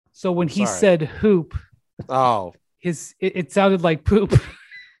So when he said hoop, it sounded like poop. You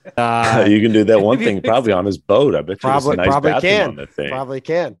can do that one thing probably on his boat. I bet you there's a nice bathroom on that thing. Probably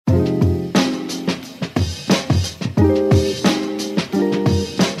can.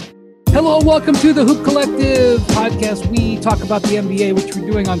 Hello, welcome to the Hoop Collective podcast. We talk about the NBA, which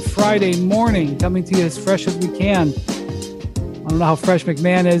we're doing on Friday morning, coming to you as fresh as we can. I don't know how fresh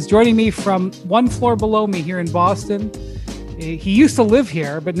MacMahon is. Joining me from one floor below me here in Boston. He used to live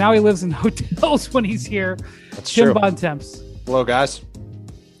here, but now he lives in hotels when he's here. That's Tim true. Bontemps. Hello, guys.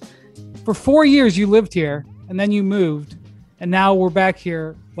 For 4 years, you lived here, and then you moved, and now we're back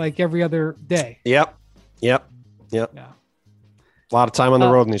here like every other day. Yep. Yeah. A lot of time on the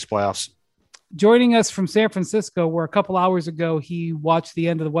road in these playoffs. Joining us from San Francisco, where a couple hours ago he watched the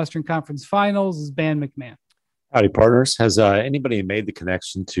end of the Western Conference Finals, is Ben MacMahon. Howdy, partners. Has anybody made the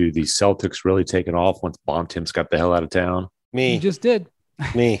connection to the Celtics really taking off once Bontemps got the hell out of town? Me. You just did.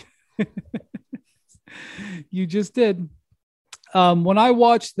 Me. You just did. When I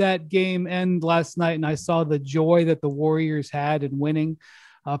watched that game end last night and I saw the joy that the Warriors had in winning,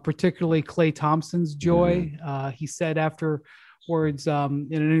 particularly Klay Thompson's joy, he said afterwards in an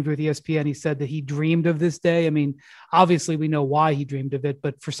interview with ESPN, he said that he dreamed of this day. I mean, obviously we know why he dreamed of it,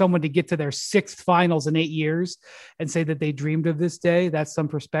 but for someone to get to their sixth finals in 8 years and say that they dreamed of this day, that's some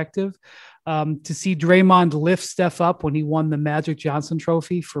perspective. To see Draymond lift Steph up when he won the Magic Johnson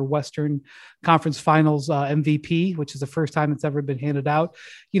Trophy for Western Conference Finals MVP, which is the first time it's ever been handed out.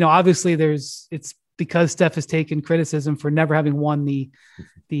 You know, obviously it's because Steph has taken criticism for never having won the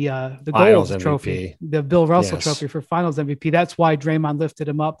gold trophy, the Bill Russell Trophy for Finals MVP. That's why Draymond lifted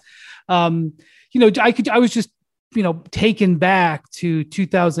him up. I was just taken back to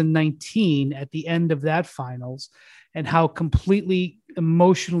 2019 at the end of that Finals and how completely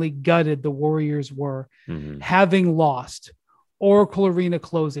emotionally gutted the Warriors were, having lost Oracle Arena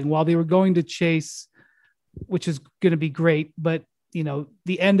closing while they were going to chase, which is going to be great, but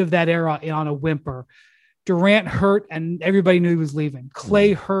the end of that era on a whimper. Durant hurt and everybody knew he was leaving.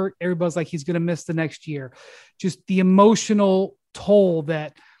 Klay hurt. Everybody's like, he's going to miss the next year. Just the emotional toll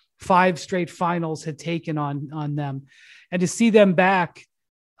that 5 straight finals had taken on them. And to see them back,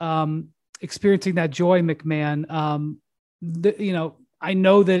 experiencing that joy, MacMahon, I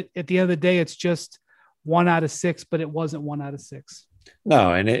know that at the end of the day, it's just 1 out of 6, but it wasn't 1 out of 6.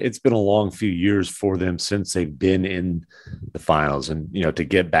 No, and it's been a long few years for them since they've been in the finals. And, to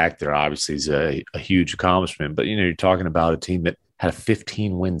get back there obviously is a huge accomplishment. But, you're talking about a team that had a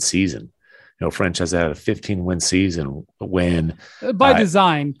 15-win season. Franchise that had a 15-win season when by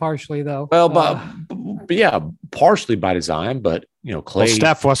design, partially though. Well, partially by design, but Klay.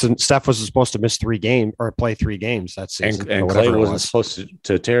 Steph wasn't supposed to miss 3 games or play 3 games that season, and Klay wasn't supposed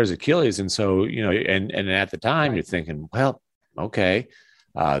to tear his Achilles, and so and at the time you're thinking, well, okay,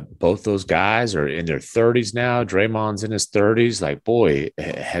 both those guys are in their 30s now. Draymond's in his 30s. Like, boy,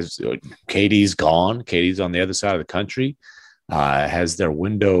 has KD's gone. KD's on the other side of the country. Has their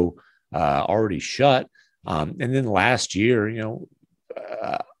window already shut. And then last year,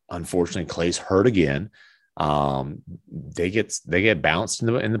 unfortunately, Klay's hurt again. They get bounced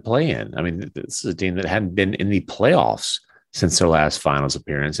in the play-in. I mean, this is a team that hadn't been in the playoffs since their last finals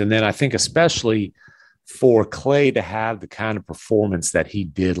appearance. And then I think especially for Klay to have the kind of performance that he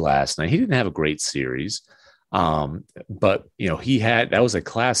did last night, he didn't have a great series. But that was a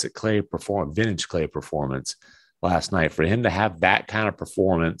classic Klay performance, vintage Klay performance last night. For him to have that kind of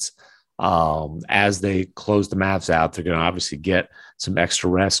performance as they close the Mavs out, they're going to obviously get some extra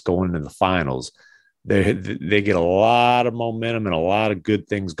rest going into the finals. They get a lot of momentum and a lot of good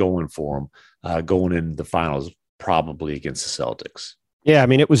things going for them going into the finals, probably against the Celtics. Yeah, I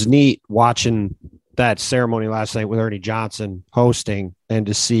mean, it was neat watching that ceremony last night with Ernie Johnson hosting and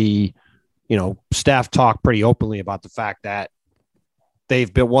to see, Steph talk pretty openly about the fact that they've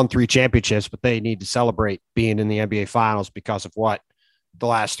won 3 championships, but they need to celebrate being in the NBA Finals because of what the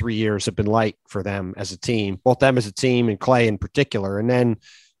last 3 years have been like for them as a team, both them as a team and Klay in particular. And then,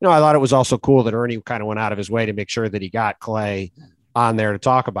 I thought it was also cool that Ernie kind of went out of his way to make sure that he got Klay on there to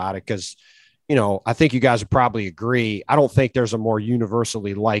talk about it. Cause, I think you guys would probably agree. I don't think there's a more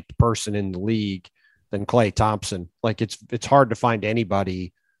universally liked person in the league than Klay Thompson. Like it's hard to find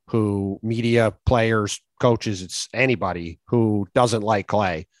anybody who media, players, coaches, it's anybody who doesn't like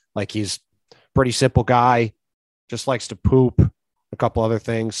Klay. Like he's a pretty simple guy, just likes to poop, a couple other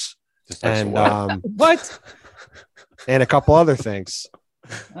things. And what? And a couple other things.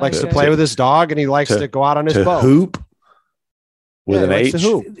 Likes to play with his dog, and he likes to go out on his boat. Hoop with an H.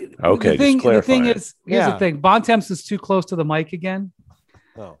 Okay, the thing is, here's the thing. Bontemps is too close to the mic again.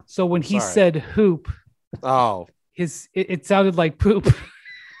 So when he said hoop, it sounded like poop.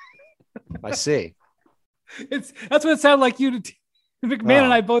 I see. That's what it sounded like you. McMahon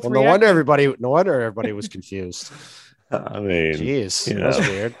and I both. Well, no wonder everybody was confused. I mean, jeez, that's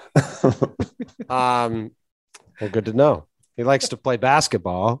weird. Well, good to know. He likes to play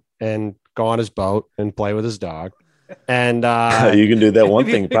basketball and go on his boat and play with his dog. And you can do that one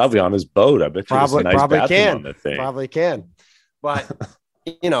thing probably on his boat. I bet probably, nice probably can. On that thing. Probably can. But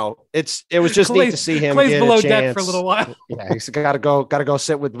it was just neat to see him Clay's get below a chance. deck for a little while. Yeah, he's got to go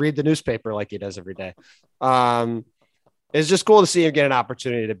read the newspaper like he does every day. It's just cool to see him get an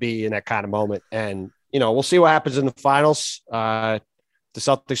opportunity to be in that kind of moment. And we'll see what happens in the finals. The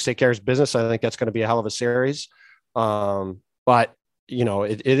Celtics take care of business. I think that's going to be a hell of a series. But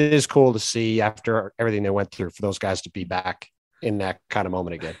it is cool to see after everything they went through for those guys to be back in that kind of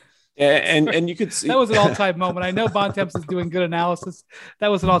moment again. Yeah, and you could see that was an all-time moment. I know Bontemps is doing good analysis. That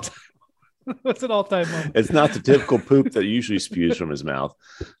was an all-time. What's an all-time moment? It's not the typical poop that usually spews from his mouth.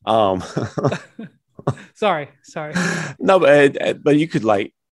 Sorry. No, but you could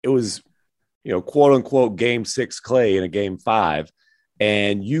it was, quote unquote game 6 Klay in a game 5.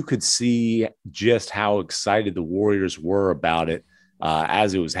 And you could see just how excited the Warriors were about it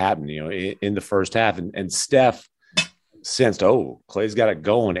as it was happening, in the first half. And Steph sensed, Klay's got it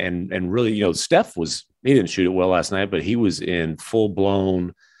going. And really, Steph he didn't shoot it well last night, but he was in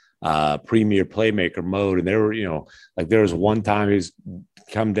full-blown premier playmaker mode. And there were, there was one time he's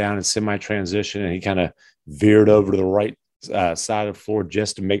come down in semi-transition and he kind of veered over to the right side of the floor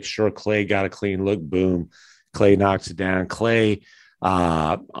just to make sure Klay got a clean look. Boom. Klay knocks it down. Klay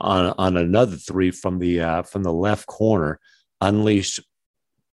on another three from the left corner, unleashed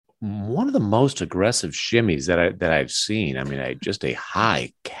one of the most aggressive shimmies that I've seen. I mean, just a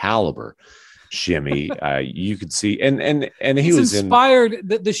high caliber shimmy. You could see, and he was inspired.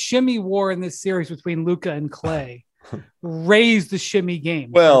 The shimmy war in this series between Luka and Klay raised the shimmy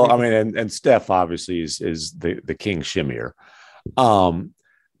game. Well, I mean, and Steph obviously is the king shimmier.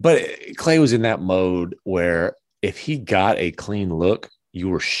 But Klay was in that mode where if he got a clean look, you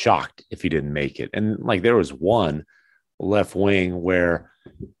were shocked if he didn't make it. And there was one left wing where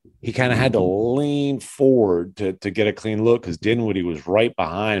he kind of had to lean forward to get a clean look because Dinwiddie was right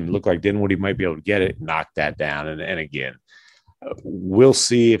behind him. Looked like Dinwiddie might be able to get it, knock that down. And again, we'll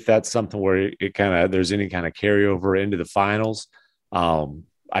see if that's something where there's any kind of carryover into the finals.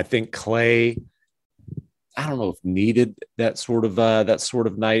 I think Klay, I don't know if needed that sort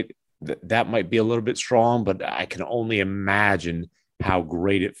of night. That might be a little bit strong, but I can only imagine how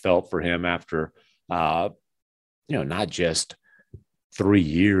great it felt for him after, not just 3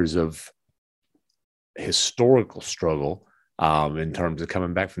 years of historical struggle in terms of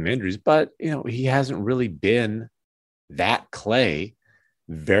coming back from injuries, but, he hasn't really been that Klay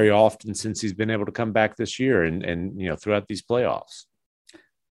very often since he's been able to come back this year and throughout these playoffs.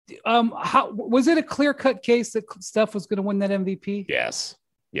 How was it a clear-cut case that Steph was going to win that MVP? Yes.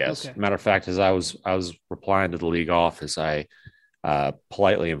 Okay. Matter of fact, as I was replying to the league office, I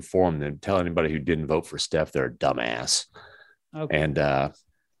politely informed them, tell anybody who didn't vote for Steph, they're a dumbass. Okay. And I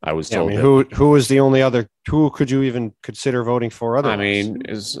was told who was the only other, who could you even consider voting for otherwise? I mean,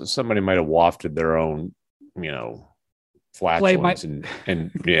 somebody might have wafted their own, flatulence and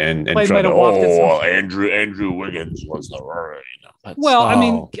tried to, Andrew Wiggins was the I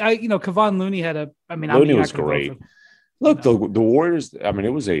mean, Kevon Looney had Looney was great. Look, the Warriors, I mean,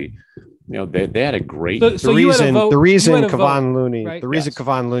 it was they had a great. The reason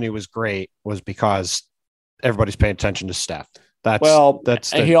Kevon Looney was great was because everybody's paying attention to Steph. That's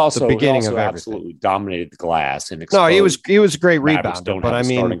the beginning of everything. Absolutely dominated the glass and he was a great rebounder, but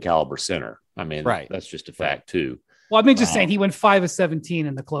starting caliber center. I mean, right. That's just a fact too. Well, I mean, saying he went 5 of 17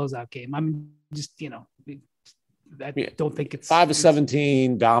 in the closeout game. I'm just, I don't think it's 5 of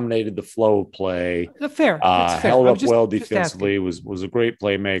 17, dominated the flow of play. Fair. Held up well defensively, was a great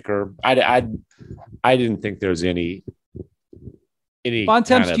playmaker. I didn't think there was any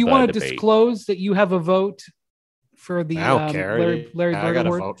Bontemps, do you want to disclose that you have a vote for the I don't care. Larry Bird I got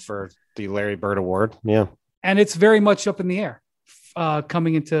Award? A vote for the Larry Bird Award. Yeah. And it's very much up in the air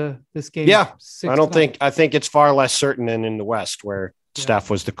coming into this game. Yeah. I think it's far less certain than in the West where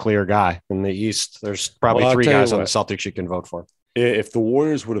Steph was the clear guy. In the East, there's probably 3 guys on the Celtics you can vote for. If the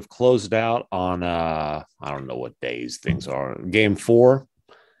Warriors would have closed out on, I don't know what days things are, game 4,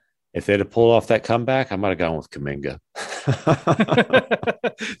 if they'd have pulled off that comeback, I might have gone with Kuminga.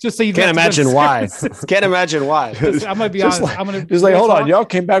 Just so you can't imagine why. Can't imagine why. I'm gonna be honest. I'm gonna just hold on. Y'all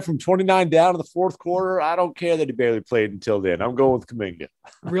came back from 29 down in the fourth quarter. I don't care that he barely played until then. I'm going with Kuminga.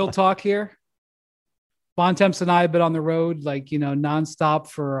 Real talk here. Bontemps and I have been on the road, nonstop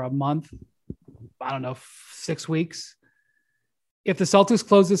for a month. I don't know, 6 weeks. If the Celtics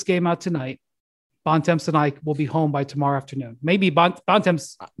close this game out tonight, Bontemps and I will be home by tomorrow afternoon. Maybe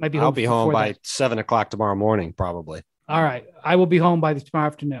Bontemps might be home. I'll be home by 7 o'clock tomorrow morning, probably. All right. I will be home by tomorrow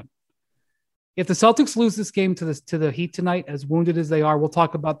afternoon. If the Celtics lose this game to the Heat tonight, as wounded as they are, we'll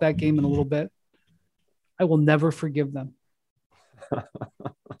talk about that game in a little bit. I will never forgive them.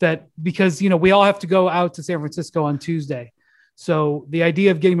 Because we all have to go out to San Francisco on Tuesday. So the idea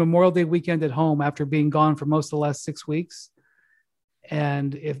of getting Memorial Day weekend at home after being gone for most of the last 6 weeks,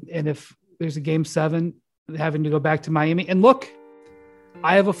 and if there's a game 7, having to go back to Miami. And look,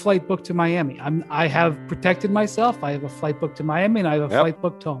 I have a flight booked to Miami. I have protected myself. I have a flight booked to Miami, and I have a flight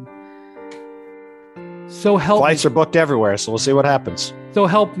booked home. So help Flights are booked everywhere, so we'll see what happens. So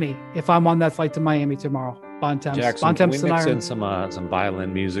help me if I'm on that flight to Miami tomorrow. Bontemps. Jackson, can we mix in some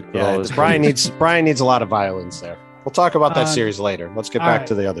violin music? Brian needs a lot of violins there. We'll talk about that series later. Let's get back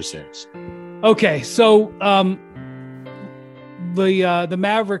to the other series. Okay, so the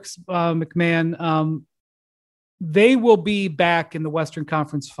Mavericks, MacMahon, they will be back in the Western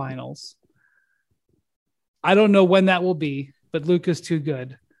Conference Finals. I don't know when that will be, but Luka's too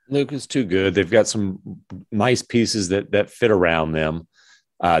good. Luka's too good. They've got some nice pieces that fit around them,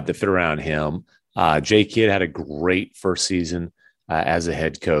 that fit around him. Jay Kidd had a great first season as a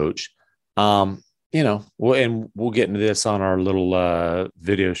head coach. We'll get into this on our little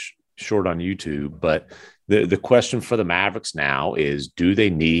video short on YouTube. But the question for the Mavericks now is, do they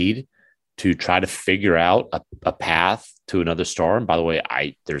need to try to figure out a path to another star? And by the way,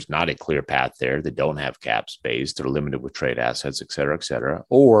 there's not a clear path there. They don't have cap space. They're limited with trade assets, et cetera, et cetera.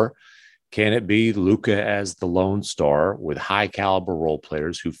 Or can it be Luka as the lone star with high caliber role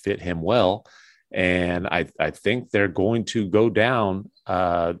players who fit him well? And I think they're going to go down,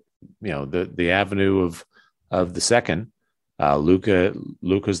 the avenue of the second.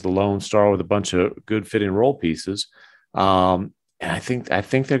 Luka's the lone star with a bunch of good fitting role pieces. And I think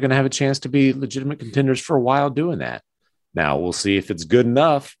they're going to have a chance to be legitimate contenders for a while doing that. Now we'll see if it's good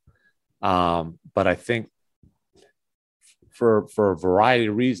enough. But I think for a variety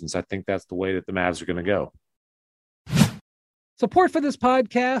of reasons, I think that's the way that the Mavs are going to go. Support for this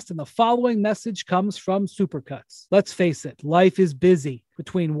podcast and the following message comes from Supercuts. Let's face it, life is busy.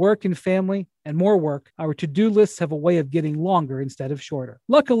 Between work and family and more work, our to-do lists have a way of getting longer instead of shorter.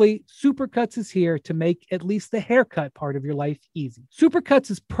 Luckily, Supercuts is here to make at least the haircut part of your life easy.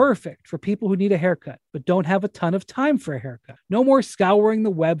 Supercuts is perfect for people who need a haircut, but don't have a ton of time for a haircut. No more scouring the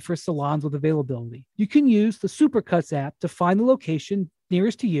web for salons with availability. You can use the Supercuts app to find the location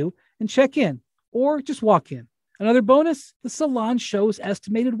nearest to you and check in, or just walk in. Another bonus, the salon shows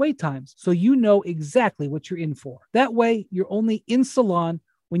estimated wait times, so you know exactly what you're in for. That way, you're only in salon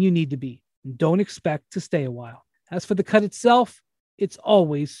when you need to be, and don't expect to stay a while. As for the cut itself, it's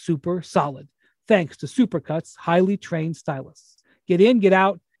always super solid, thanks to Supercuts' highly trained stylists. Get in, get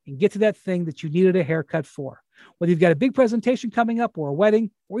out, and get to that thing that you needed a haircut for. Whether you've got a big presentation coming up or a wedding,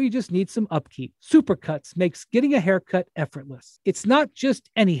 or you just need some upkeep, Supercuts makes getting a haircut effortless. It's not just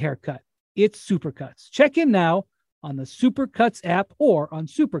any haircut. It's Supercuts. Check in now on the Supercuts app or on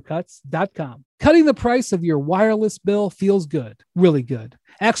supercuts.com. Cutting the price of your wireless bill feels good, really good.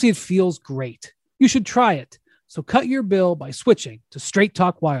 Actually, it feels great. You should try it. So cut your bill by switching to Straight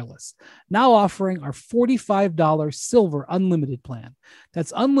Talk Wireless, now offering our $45 Silver Unlimited plan.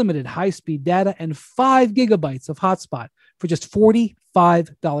 That's unlimited high-speed data and 5 gigabytes of hotspot for just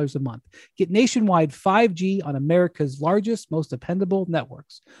 $45 a month. Get nationwide 5G on America's largest, most dependable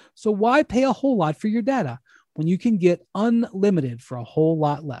networks. So why pay a whole lot for your data when you can get unlimited for a whole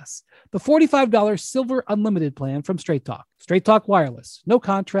lot less? The $45 Silver Unlimited plan from Straight Talk. Straight Talk Wireless. No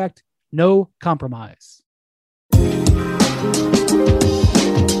contract, no compromise.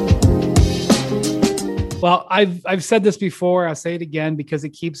 Well, I've said this before. I'll say it again because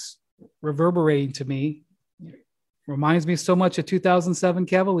it keeps reverberating to me. It reminds me so much of 2007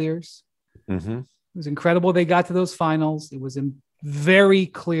 Cavaliers. Mm-hmm. It was incredible they got to those finals. It was very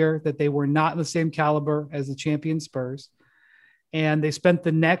clear that they were not the same caliber as the champion Spurs. And they spent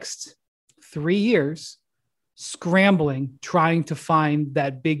the next 3 years scrambling, trying to find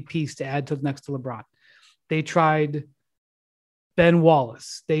that big piece to add to next to LeBron. They tried Ben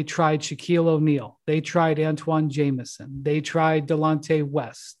Wallace. They tried Shaquille O'Neal. They tried Antoine Jameson. They tried Delonte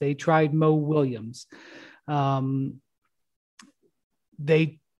West. They tried Mo Williams.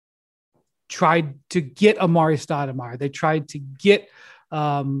 They tried to get Amari Stoudemire. They tried to get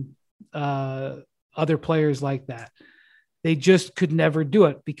other players like that. They just could never do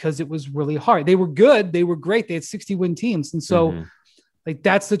it because it was really hard. They were good. They were great. They had 60-win teams. And so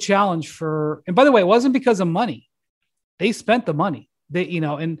that's the challenge for, and by the way, it wasn't because of money. They spent the money.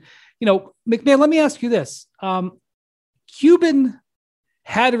 MacMahon, let me ask you this. Cuban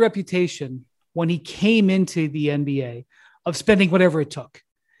had a reputation when he came into the NBA of spending whatever it took.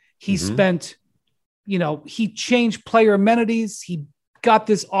 He spent, he changed player amenities. He got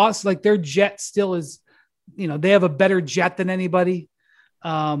this awesome, like their jet still is, they have a better jet than anybody.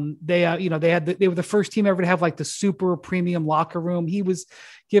 They were the first team ever to have like the super premium locker room. He was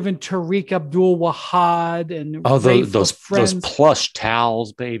given Tariq Abdul-Wahad and those plush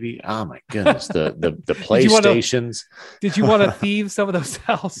towels, baby. Oh my goodness. The PlayStations. Did you want to thieve some of those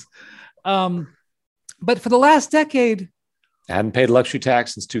towels? But for the last decade, I hadn't paid luxury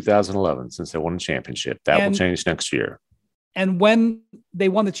tax since 2011, since they won the championship. That will change next year. And when they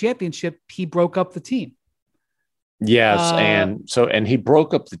won the championship, he broke up the team. Yes. And he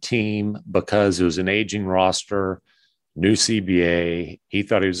broke up the team because it was an aging roster, new CBA. He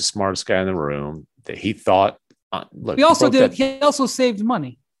thought he was the smartest guy in the room. That he thought, look, he also saved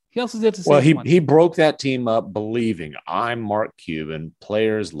money. He also did to save money. He broke that team up believing I'm Mark Cuban.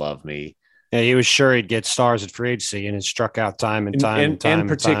 Players love me. Yeah, he was sure he'd get stars at free agency, and it struck out time and time and time. In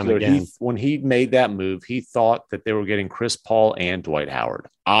particular, and time again. when he made that move, he thought that they were getting Chris Paul and Dwight Howard.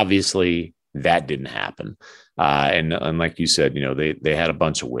 Obviously, that didn't happen. And like you said, they had a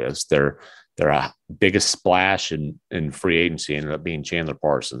bunch of whiffs. Their biggest splash in free agency ended up being Chandler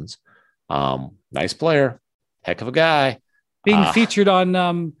Parsons. Nice player, heck of a guy. Being featured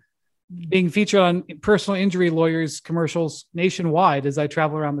on personal injury lawyers commercials nationwide as I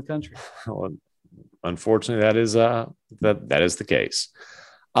travel around the country. Well, unfortunately, that is the case.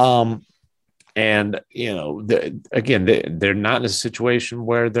 And they're not in a situation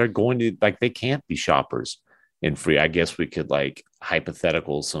where they're going to they can't be shoppers in free. I guess we could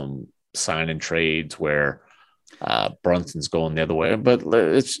hypothetical some sign and trades where Brunson's going the other way, but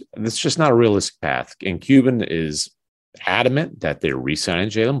it's just not a realistic path. And Cuban is adamant that they're re-signing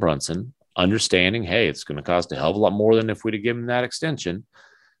Jalen Brunson, understanding, hey, it's going to cost a hell of a lot more than if we'd have given him that extension.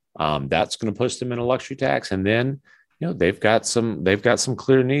 That's going to push them in a luxury tax, and then they've got some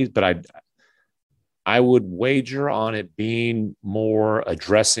clear needs. But I would wager on it being more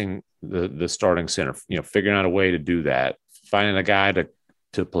addressing the starting center. Figuring out a way to do that, finding a guy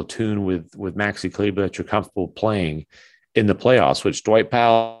to platoon with Maxi Kleber that you're comfortable playing in the playoffs. Which Dwight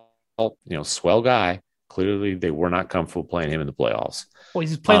Powell, swell guy. Clearly, they were not comfortable playing him in the playoffs. Well,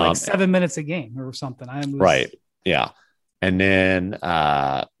 he's playing 7 minutes a game or something. Right. Yeah. And then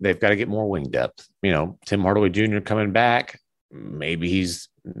they've got to get more wing depth. Tim Hardaway Jr. coming back. Maybe he's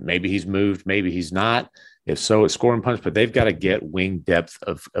moved. Maybe he's not. If so, it's scoring punch. But they've got to get wing depth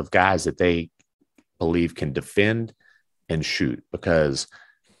of guys that they believe can defend and shoot. Because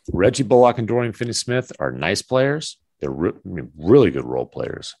Reggie Bullock and Dorian Finney-Smith are nice players. They're really good role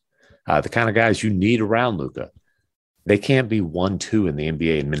players. The kind of guys you need around Luka. They can't be 1-2 in the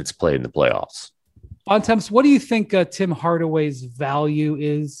NBA in minutes played in the playoffs. Bontemps, what do you think Tim Hardaway's value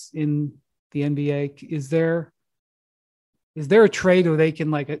is in the NBA? Is there a trade where they can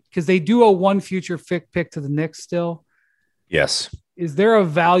because they do owe one future pick to the Knicks still? Yes. Is there a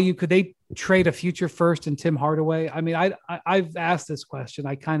value? Could they trade a future first in Tim Hardaway? I mean, I've asked this question.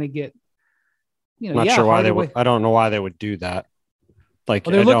 I kind of get, not sure why they would. I don't know why they would do that.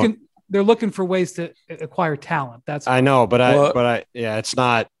 They're looking for ways to acquire talent. That's it's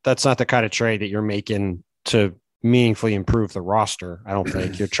not. That's not the kind of trade that you're making to meaningfully improve the roster. I don't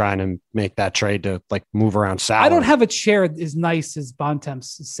think you're trying to make that trade to move around salary. I don't have a chair as nice as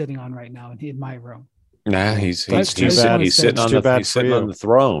Bontemps is sitting on right now in my room. Nah, he's sitting on the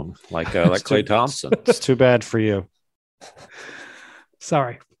throne like Klay Thompson. It's too bad for you.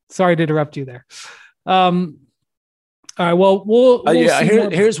 Sorry to interrupt you there. All right. Well, we'll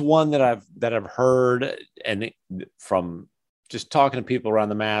here's one that I've heard, and from just talking to people around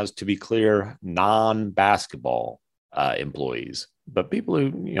the Mavs. To be clear, non-basketball employees, but people who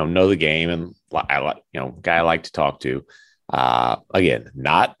know the game and guy I like to talk to. Again,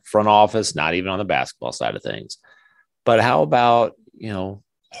 not front office, not even on the basketball side of things. But how about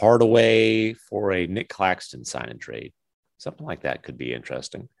Hardaway for a Nick Claxton sign and trade? Something like that could be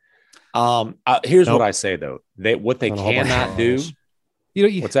interesting. Here's what I say though. What they cannot do.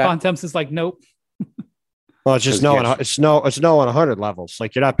 What's that? Bontemps is nope. Well, it's just no on 100 levels.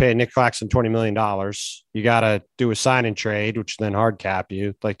 You're not paying Nick Claxton $20 million. You got to do a sign and trade, which then hard cap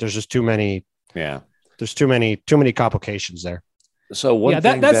you. There's just too many. Yeah. There's too many complications there. So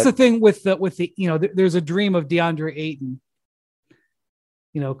that's the thing with the there's a dream of DeAndre Ayton.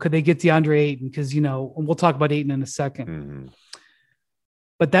 Could they get DeAndre Ayton? Because we'll talk about Ayton in a second. Mm-hmm.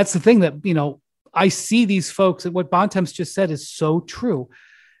 But that's the thing that, I see these folks, and what Bontemps just said is so true.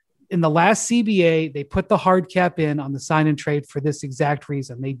 In the last CBA, they put the hard cap in on the sign and trade for this exact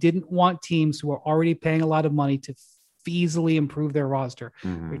reason. They didn't want teams who are already paying a lot of money to easily improve their roster.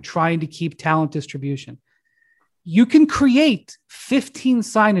 Mhm. They're trying to keep talent distribution. You can create 15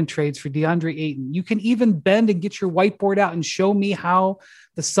 sign-in trades for DeAndre Ayton. You can even bend and get your whiteboard out and show me how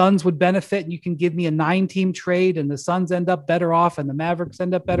the Suns would benefit. And you can give me a 9-team trade and the Suns end up better off and the Mavericks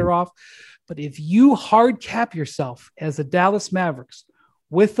end up better off. But if you hard cap yourself as a Dallas Mavericks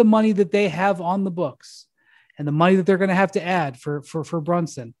with the money that they have on the books and the money that they're going to have to add for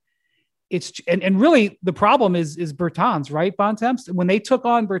Brunson, and really the problem is Bertans, right? Bontemps, when they took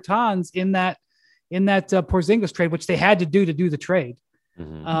on Bertans in that Porzingis trade, which they had to do the trade.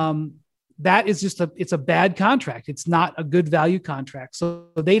 Mhm. That is it's a bad contract. It's not a good value contract. So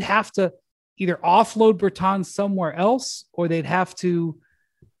they'd have to either offload Bertans somewhere else, or they'd have to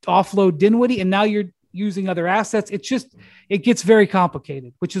offload Dinwiddie. And now you're using other assets. It gets very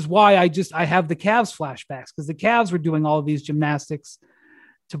complicated, which is why I have the Cavs flashbacks, because the Cavs were doing all of these gymnastics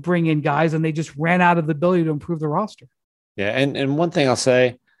to bring in guys and they just ran out of the ability to improve the roster. Yeah. And one thing I'll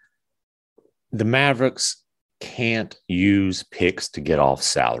say, the Mavericks can't use picks to get off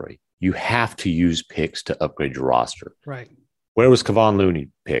salary. You have to use picks to upgrade your roster. Right. Where was Kevon Looney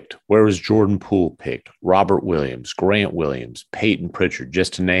picked? Where was Jordan Poole picked? Robert Williams, Grant Williams, Peyton Pritchard,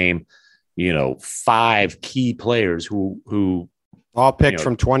 just to name, 5 key players who all picked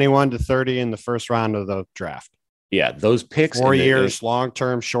from 21 to 30 in the first round of the draft. Yeah, those picks. 4 years,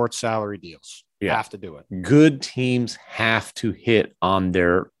 long-term, short salary deals. Yeah. Have to do it. Good teams have to hit on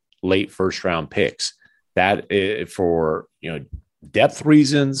their late first round picks. That for depth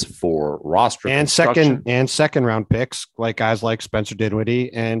reasons, for roster and second round picks, like guys like Spencer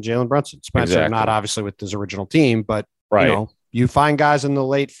Dinwiddie and Jalen Brunson. Spencer, Exactly. not obviously with his original team, but right. You find guys in the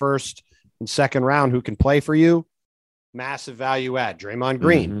late first and second round who can play for you. Massive value add. Draymond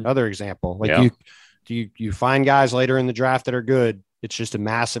Green, another example. Like you find guys later in the draft that are good. It's just a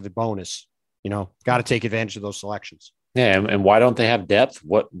massive bonus. Got to take advantage of those selections. Yeah, and why don't they have depth?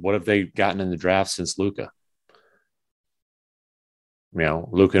 What have they gotten in the draft since Luka?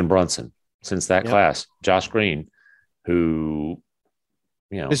 Luka and Brunson since that class. Josh Green, who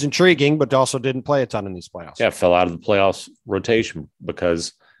is intriguing, but also didn't play a ton in these playoffs. Yeah, fell out of the playoffs rotation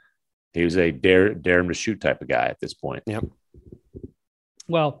because he was a dare him to shoot type of guy at this point. Yep.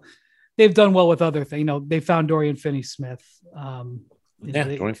 Well, they've done well with other things. They found Dorian Finney-Smith.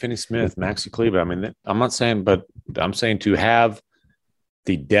 Dorian Finney-Smith, Maxi Kleber. I mean, I'm not saying, but I'm saying to have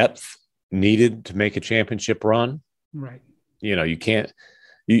the depth needed to make a championship run. Right. You can't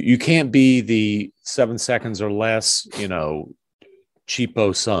be the 7 seconds or less,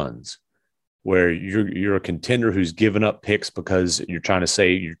 cheapo Suns, where you're a contender who's given up picks because you're trying to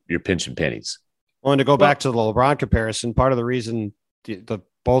say you're pinching pennies. Well, and to go back to the LeBron comparison, part of the reason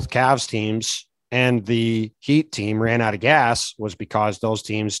both Cavs teams and the Heat team ran out of gas was because those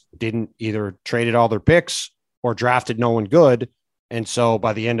teams didn't either traded all their picks or drafted no one good. And so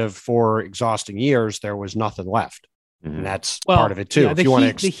by the end of 4 exhausting years, there was nothing left. Mm-hmm. And that's part of it too. Yeah, if you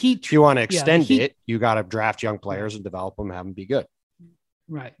want to extend it, you got to draft young players and develop them, have them be good.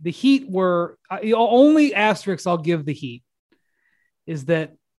 Right. The Heat were the only asterisk I'll give the Heat is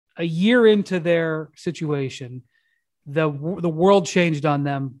that a year into their situation, the world changed on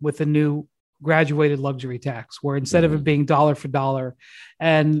them with the new graduated luxury tax, where instead of it being dollar for dollar,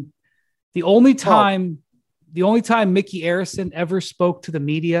 and the only time Mickey Arison ever spoke to the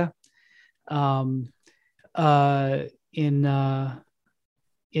media, in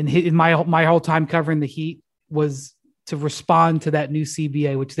my whole time covering the Heat, was to respond to that new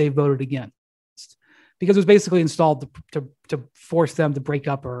CBA, which they voted against, because it was basically installed to force them to break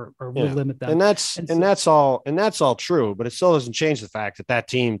up or limit them. And that's all true, but it still doesn't change the fact that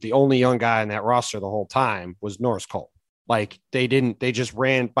team, the only young guy in that roster the whole time was Norris Cole. Like they just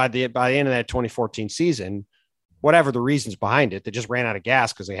ran by the end of that 2014 season, whatever the reasons behind it, they just ran out of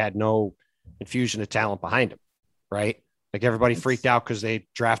gas because they had no infusion of talent behind them. Right. Like everybody freaked out because they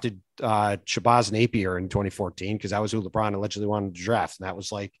drafted Shabazz Napier in 2014 because that was who LeBron allegedly wanted to draft. And that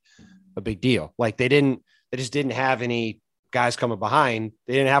was like a big deal. Like they just didn't have any guys coming behind.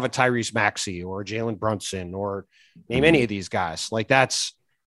 They didn't have a Tyrese Maxey or Jalen Brunson or name any of these guys. Like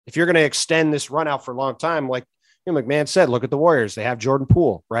if you're going to extend this run out for a long time, like MacMahon said, look at the Warriors. They have Jordan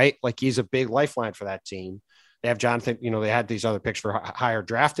Poole, right? Like he's a big lifeline for that team. They have Jonathan, they had these other picks for higher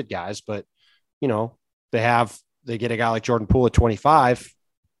drafted guys, but they get a guy like Jordan Poole at 25.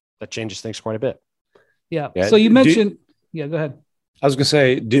 That changes things quite a bit. Yeah. So you mentioned, go ahead. I was going to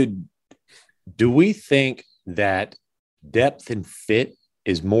say, do we think that depth and fit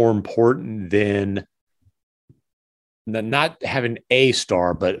is more important than not having a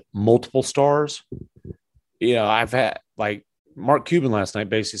star, but multiple stars? I've had like Mark Cuban last night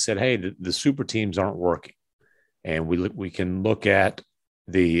basically said, hey, the super teams aren't working. and we can look at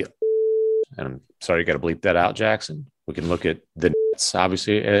and I'm sorry, you got to bleep that out, Jackson. We can look at the Nets,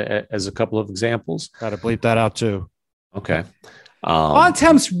 obviously, as a couple of examples. Got to bleep that out too. Okay.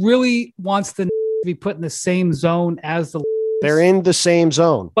 Bontemps really wants the Nets to be put in the same zone as the. They're in the same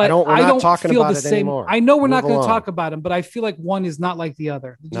zone. But we're not talking about it same. anymore. I know we're not going to talk about them, but I feel like one is not like the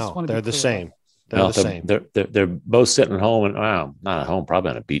other. They're the same. They're the same. They're both sitting at home and not at home,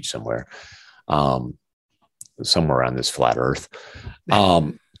 probably on a beach somewhere, somewhere around this flat Earth.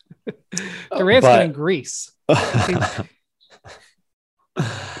 Durant's in Greece. They're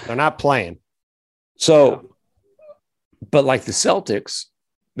not playing. So, but like the Celtics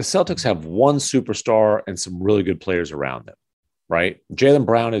have one superstar and some really good players around them, right? Jaylen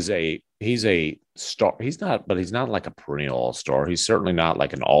Brown he's a star. He's not like a perennial all-star. He's certainly not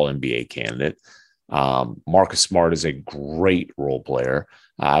like an all-NBA candidate. Marcus Smart is a great role player.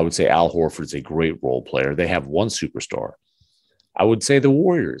 I would say Al Horford's a great role player. They have one superstar. I would say the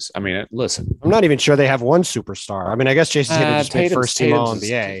Warriors. I mean, listen. I'm not even sure they have one superstar. I mean, I guess Jason Tatum just made first team All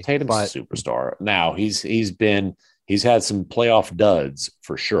NBA. Tatum's a superstar. Now he's had some playoff duds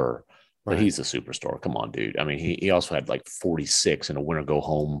for sure, but he's a superstar. Come on, dude. I mean, he also had like 46 in a winner go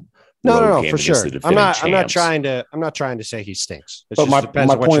home. No, for sure. I'm not trying to say he stinks. But my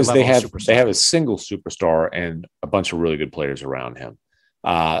point is they have a single superstar and a bunch of really good players around him.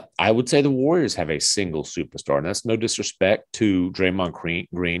 I would say the Warriors have a single superstar, and that's no disrespect to Draymond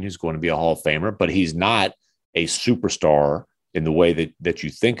Green, who's going to be a Hall of Famer, but he's not a superstar in the way that you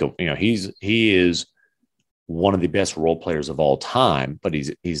think of. You know, he is one of the best role players of all time, but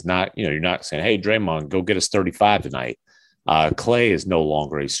he's not. You know, you're not saying, "Hey, Draymond, go get us 35 tonight." Klay is no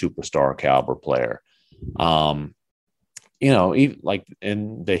longer a superstar caliber player. You know, even like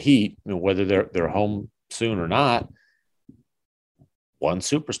in the Heat, you know, whether they're home soon or not. One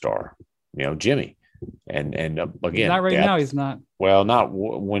superstar, you know, Jimmy, and again, not right now. He's not. Well, not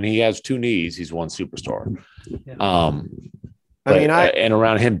when he has two knees. He's one superstar. Yeah. And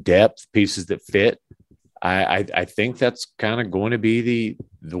around him, depth, pieces that fit. I think that's kind of going to be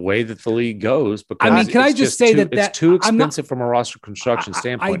the way that the league goes. Because I mean, can I just say that it's too expensive from a roster construction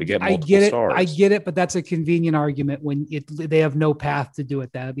standpoint to get multiple stars. I get it, but that's a convenient argument when they have no path to do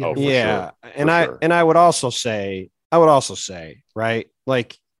it. That sure. And I would also say, right?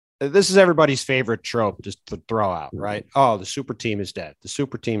 Like, this is everybody's favorite trope just to throw out, right? Oh, the super team is dead. The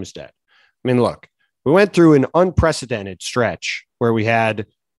super team is dead. I mean, look, we went through an unprecedented stretch where we had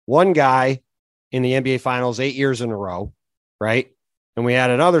one guy in the NBA Finals 8 years in a row, right? And we had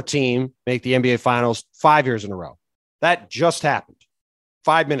another team make the NBA Finals 5 years in a row. That just happened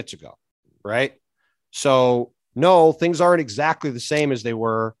 5 minutes ago, right? So, no, things aren't exactly the same as they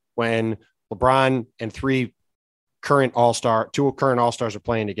were when LeBron and two current All-Stars are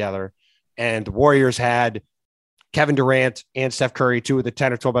playing together. And the Warriors had Kevin Durant and Steph Curry, two of the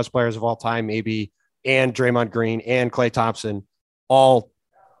 10 or 12 best players of all time, maybe, and Draymond Green and Klay Thompson, all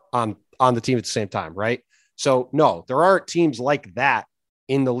on the team at the same time, right? So, no, there aren't teams like that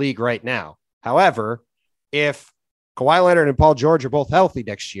in the league right now. However, if Kawhi Leonard and Paul George are both healthy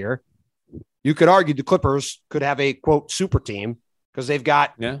next year, you could argue the Clippers could have a, quote, super team, because they've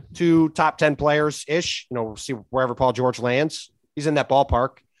got two top 10 players ish, you know, we'll see wherever Paul George lands. He's in that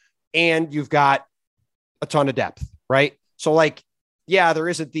ballpark. And you've got a ton of depth, right? So, like, yeah, there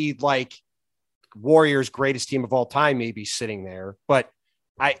isn't the like Warriors greatest team of all time maybe sitting there, but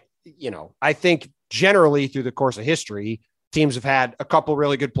I think generally through the course of history, teams have had a couple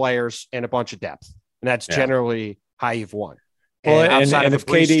really good players and a bunch of depth. And that's generally how you've won. Well, and outside of if a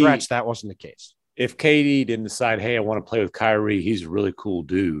brief KD stretch, that wasn't the case. If KD didn't decide, hey, I want to play with Kyrie, he's a really cool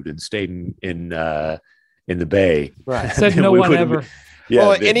dude, and stayed in the Bay, right? Said no one ever. Yeah,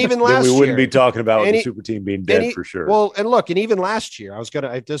 well, and even last year, we wouldn't be talking about the super team being dead for sure. Well, and look, and even last year, the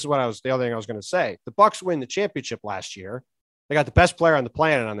other thing I was going to say. The Bucks win the championship last year. They got the best player on the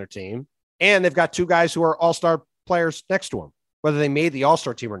planet on their team, and they've got two guys who are all-star players next to them, whether they made the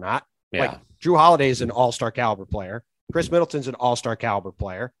all-star team or not. Yeah. Like Drew Holiday is an all-star caliber player. Chris Middleton's an all-star caliber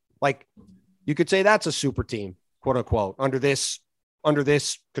player. Like, you could say that's a super team, quote unquote, under this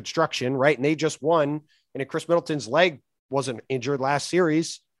construction, right? And they just won. And if Chris Middleton's leg wasn't injured last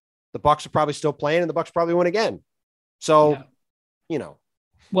series, the Bucks are probably still playing, and the Bucks probably win again. So,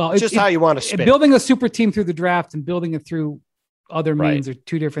 well, it's just how you want to spin. Building a super team through the draft and building it through other means are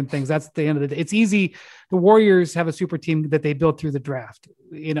two different things. That's the end of the day. It's easy. The Warriors have a super team that they built through the draft,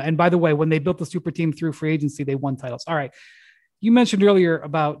 and by the way, when they built the super team through free agency, they won titles. All right. You mentioned earlier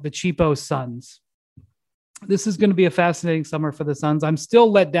about the cheapo Suns. This is going to be a fascinating summer for the Suns. I'm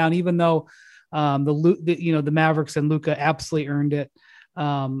still let down, even though the Mavericks and Luka absolutely earned it.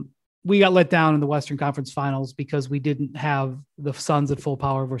 we got let down in the Western Conference Finals because we didn't have the Suns at full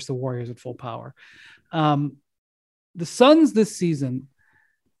power versus the Warriors at full power. The Suns this season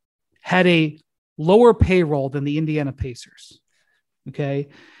had a lower payroll than the Indiana Pacers. Okay.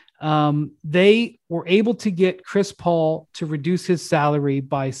 They were able to get Chris Paul to reduce his salary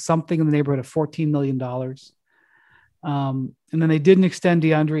by something in the neighborhood of $14 million. And then they didn't extend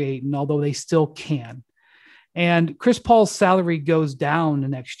DeAndre Ayton, although they still can. And Chris Paul's salary goes down the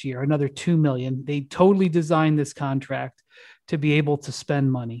next year, another $2 million. They totally designed this contract to be able to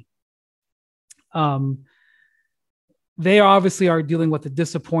spend money. They obviously are dealing with a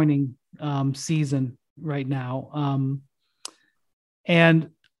disappointing season right now. And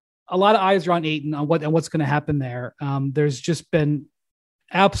a lot of eyes are on Ayton on what's going to happen there. There's just been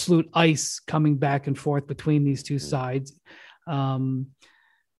absolute ice coming back and forth between these two sides.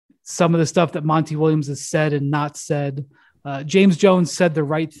 Some of the stuff that Monty Williams has said and not said. James Jones said the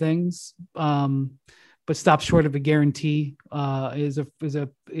right things, but stopped short of a guarantee. Is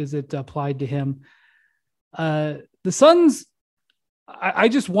it applied to him? The Suns, I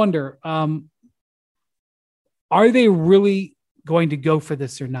just wonder, are they really going to go for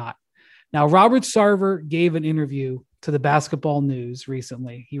this or not? Now, Robert Sarver gave an interview to the Basketball News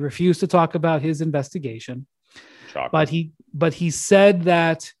recently. He refused to talk about his investigation, but he said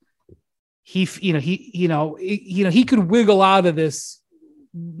that he could wiggle out of this,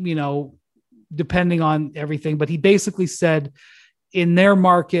 depending on everything. But he basically said in their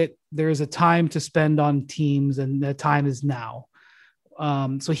market, there's a time to spend on teams and the time is now.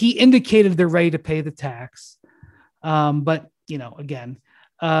 So he indicated they're ready to pay the tax. But again,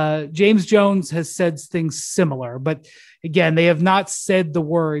 James Jones has said things similar, but again, they have not said the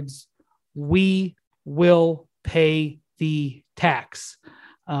words, "We will pay the tax."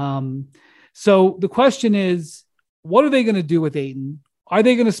 So the question is, what are they going to do with Ayton? Are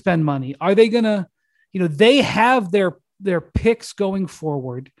they going to spend money? Are they going to, they have their picks going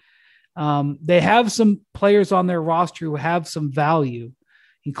forward. They have some players on their roster who have some value,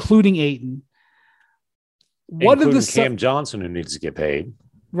 including Ayton. Cam Johnson, who needs to get paid.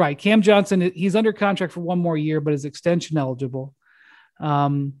 Right. Cam Johnson, he's under contract for one more year, but is extension eligible.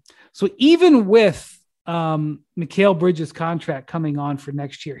 So even with Mikal Bridges' contract coming on for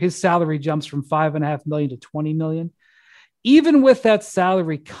next year, his salary jumps from $5.5 million to $20 million. Even with that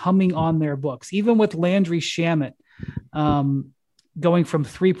salary coming on their books, even with Landry Shamet going from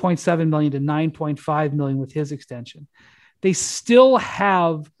 $3.7 million to $9.5 million with his extension, they still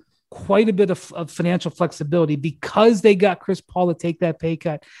have quite a bit of financial flexibility because they got Chris Paul to take that pay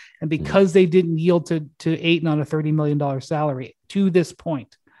cut and because they didn't yield to Ayton on a $30 million salary to this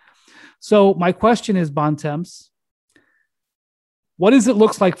point. So my question is, Bontemps, what does it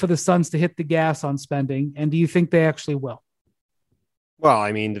look like for the Suns to hit the gas on spending? And do you think they actually will? Well,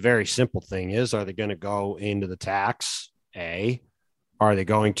 I mean, the very simple thing is, are they going to go into the tax? A, are they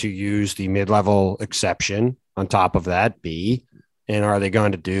going to use the mid-level exception on top of that? B, and are they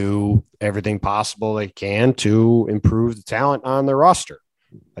going to do everything possible they can to improve the talent on their roster?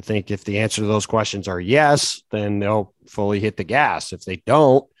 I think if the answer to those questions are yes, then they'll fully hit the gas. If they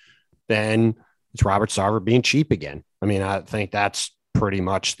don't, then it's Robert Sarver being cheap again. I mean, I think that's pretty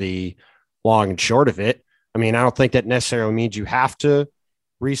much the long and short of it. I mean, I don't think that necessarily means you have to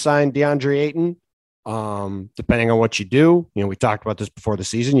re-sign DeAndre Ayton, depending on what you do. We talked about this before the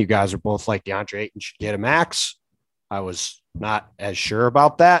season. You guys are both like DeAndre Ayton should get a max. I was not as sure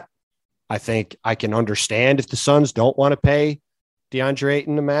about that. I think I can understand if the Suns don't want to pay DeAndre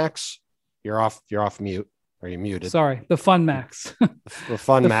Ayton the max. You're off mute. Are you muted? Sorry, the fun max. the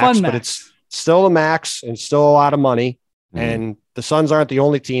fun max, but it's still a max and still a lot of money. And the Suns aren't the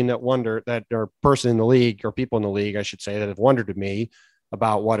only team or person in the league, or people in the league, I should say, that have wondered to me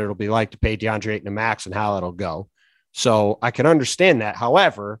about what it'll be like to pay DeAndre Ayton a max and how it'll go. So I can understand that.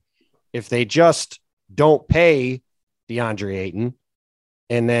 However, if they just don't pay DeAndre Ayton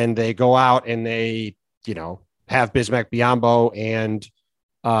and then they go out and they, have Bismack Biyombo and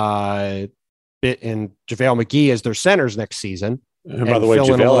JaVale McGee as their centers next season. And by the way,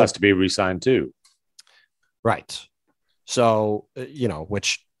 JaVale has to be re-signed too. Right. So,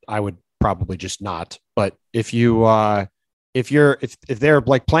 which I would probably just not. But if their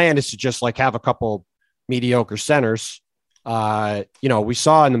plan is to just have a couple mediocre centers, we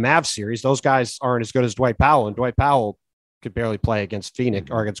saw in the Mavs series, those guys aren't as good as Dwight Powell, and Dwight Powell could barely play against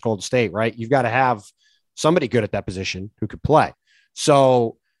Phoenix or against Golden State, right? You've got to have somebody good at that position who could play.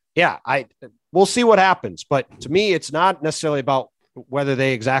 So yeah, we'll see what happens. But to me, it's not necessarily about whether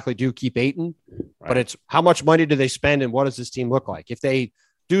they exactly do keep Ayton, right, but it's how much money do they spend and what does this team look like? If they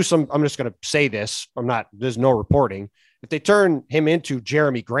do I'm just going to say this, there's no reporting. If they turn him into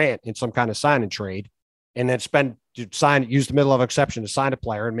Jeremy Grant in some kind of sign and trade, and then use the middle of exception to sign a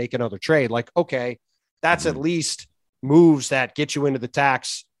player and make another trade, like, okay, that's at least moves that get you into the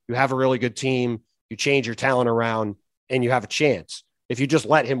tax. You have a really good team. You change your talent around and you have a chance. If you just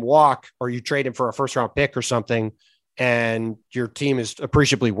let him walk or you trade him for a first round pick or something and your team is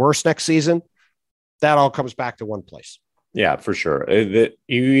appreciably worse next season, that all comes back to one place. Yeah, for sure. You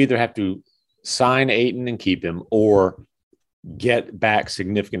either have to sign Ayton and keep him or get back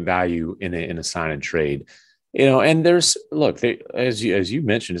significant value in a sign and trade. And there's as you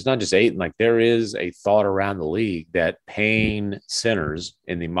mentioned, it's not just Ayton. Like, there is a thought around the league that paying centers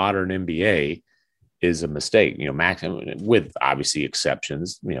in the modern NBA is a mistake. MacMahon, with obviously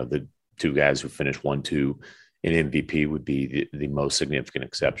exceptions. The two guys who finished 1-2 in MVP would be the most significant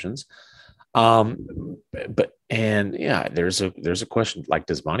exceptions. There's a question, like,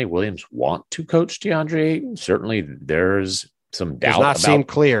 does Monty Williams want to coach DeAndre Ayton? Certainly there's some doubt. Does not seem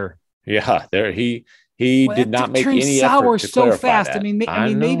clear. Yeah, he did not make any effort to so fast. That. I mean,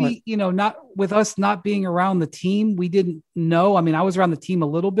 maybe, not with us not being around the team, we didn't know. I mean, I was around the team a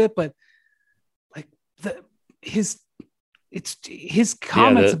little bit, but like his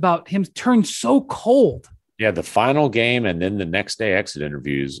comments about him turned so cold. Yeah, the final game and then the next day exit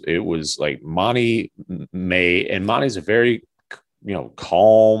interviews, it was like Monty's a very,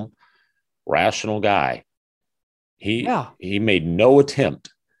 calm, rational guy. He made no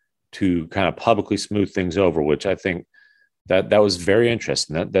attempt to kind of publicly smooth things over, which I think that was very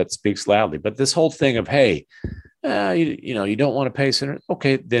interesting. That speaks loudly. But this whole thing of, hey, you don't want to pay center.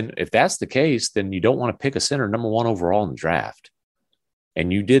 Okay, then if that's the case, then you don't want to pick a center number 1 overall in the draft.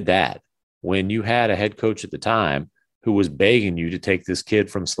 And you did that when you had a head coach at the time who was begging you to take this kid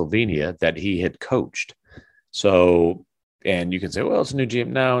from Slovenia that he had coached. So, and you can say, well, it's a new GM.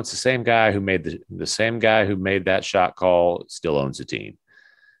 No, it's the same guy who made the same guy who made that shot call still owns the team.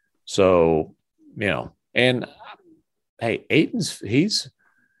 So, and hey, Ayton's he's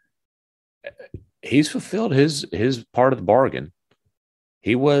fulfilled his part of the bargain.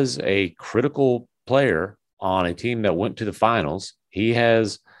 He was a critical player on a team that went to the finals. He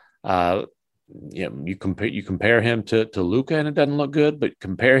has, you compare him to Luka and it doesn't look good, but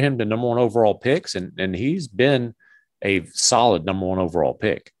compare him to number 1 overall picks and he's been a solid number 1 overall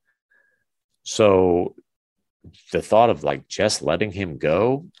pick. So the thought of like just letting him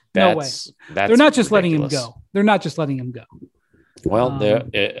go, no way. They're not just letting him go. They're not just letting him go. Well,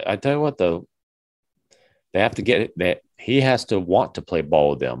 I tell you what, though, they have to get it. That he has to want to play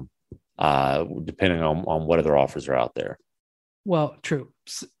ball with them, depending on what other offers are out there. Well, true.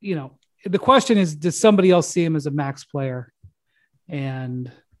 The question is, does somebody else see him as a max player?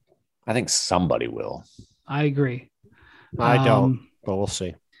 And I think somebody will. I agree. I don't, but we'll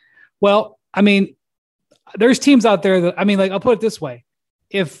see. Well, I mean, there's teams out there that, I'll put it this way.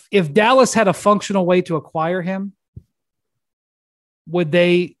 If Dallas had a functional way to acquire him, would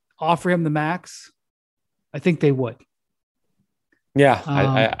they offer him the max? I think they would. Yeah,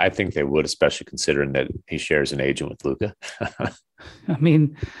 I think they would, especially considering that he shares an agent with Luka. I've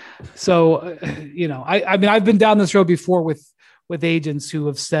been down this road before with agents who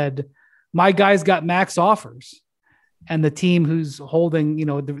have said, my guy's got max offers. And the team who's holding,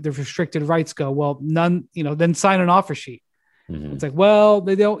 the restricted rights go, well, none, then sign an offer sheet. Mm-hmm. It's like, well,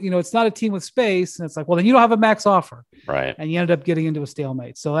 they don't, it's not a team with space. And it's like, well, then you don't have a max offer. Right. And you ended up getting into a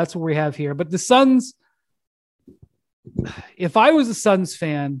stalemate. So that's what we have here. But the Suns, if I was a Suns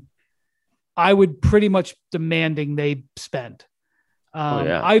fan, I would pretty much demanding they spend.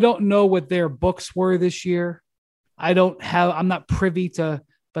 I don't know what their books were this year. I'm not privy to,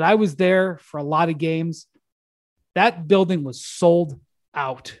 but I was there for a lot of games. That building was sold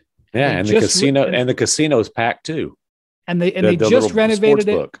out. Yeah, and the casino is packed too. And they just renovated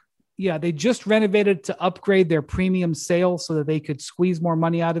it. Yeah, they just renovated to upgrade their premium sale so that they could squeeze more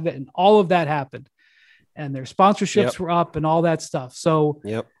money out of it. And all of that happened. And their sponsorships were up and all that stuff. So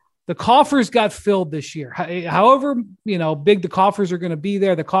the coffers got filled this year. However, big the coffers are going to be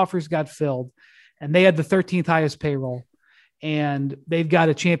there, the coffers got filled. And they had the 13th highest payroll. And they've got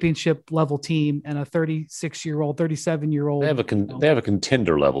a championship level team and a 36-year-old, 37-year-old. They have a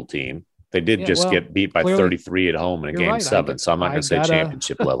contender level team. They did get beat by 33 at home in a game 7. So I'm not going to say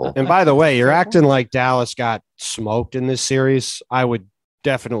championship level. And by the way, you're acting like Dallas got smoked in this series. I would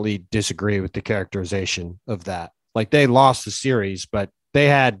definitely disagree with the characterization of that. Like, they lost the series, but they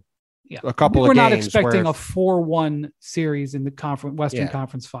had a couple of games. We're not expecting a 4-1 series in the Western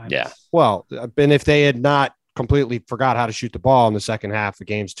Conference Finals. Yeah. Well, and if they had not completely forgot how to shoot the ball in the second half of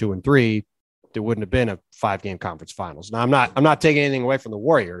games 2 and 3, there wouldn't have been a 5-game conference finals. Now, I'm not taking anything away from the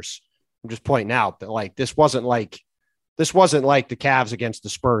Warriors. I'm just pointing out that, like, this wasn't like This wasn't like the Cavs against the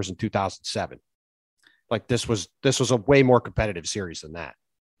Spurs in 2007. Like this was a way more competitive series than that.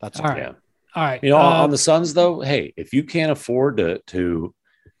 That's all right. Yeah. All right. On the Suns, though, hey, if you can't afford to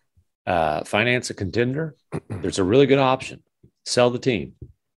finance a contender, there's a really good option. Sell the team.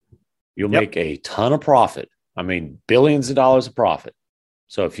 You'll make a ton of profit. I mean, billions of dollars of profit.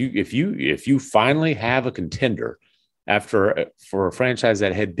 So if you finally have a contender for a franchise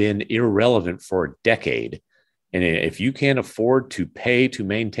that had been irrelevant for a decade, and if you can't afford to pay to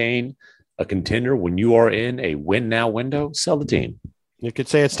maintain a contender when you are in a win now window, sell the team. You could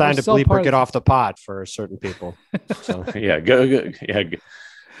say it's time to bleep or get off the pod for certain people. So yeah, go to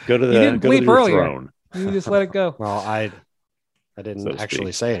the throne. You just let it go. Well, I didn't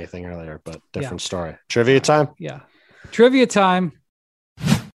actually say anything earlier, but different story. Trivia time? Yeah. Trivia time.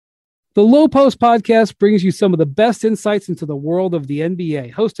 The Low Post podcast brings you some of the best insights into the world of the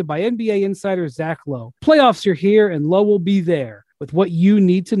NBA, hosted by NBA insider Zach Lowe. Playoffs are here, and Lowe will be there with what you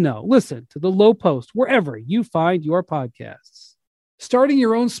need to know. Listen to The Low Post wherever you find your podcasts. Starting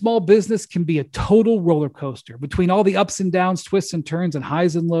your own small business can be a total roller coaster. Between all the ups and downs, twists and turns, and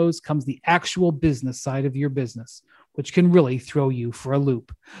highs and lows comes the actual business side of your business, which can really throw you for a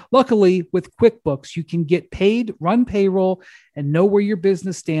loop. Luckily, with QuickBooks, you can get paid, run payroll, and know where your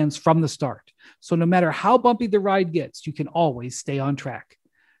business stands from the start. So no matter how bumpy the ride gets, you can always stay on track.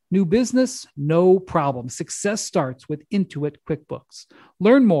 New business? No problem. Success starts with Intuit QuickBooks.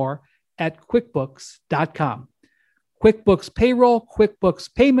 Learn more at QuickBooks.com. QuickBooks Payroll,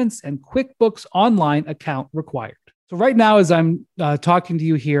 QuickBooks Payments, and QuickBooks Online account required. So right now, as I'm talking to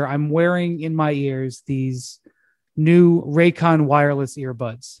you here, I'm wearing in my ears these new Raycon wireless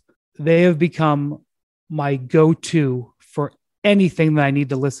earbuds. They have become my go-to for anything that I need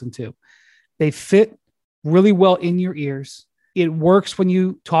to listen to. They fit really well in your ears. It works when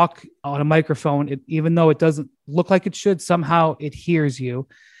you talk on a microphone. Even though it doesn't look like it should, somehow it hears you.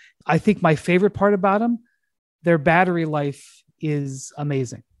 I think my favorite part about them, their battery life is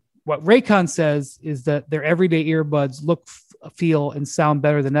amazing. What Raycon says is that their everyday earbuds look, feel, and sound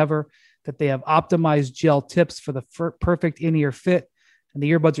better than ever, that they have optimized gel tips for the perfect in-ear fit, and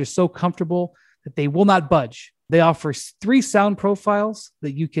the earbuds are so comfortable that they will not budge. They offer 3 sound profiles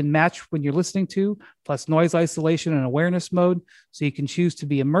that you can match when you're listening to, plus noise isolation and awareness mode, so you can choose to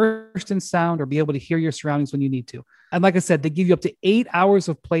be immersed in sound or be able to hear your surroundings when you need to. And like I said, they give you up to 8 hours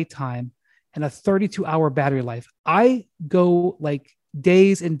of playtime and a 32-hour battery life. I go like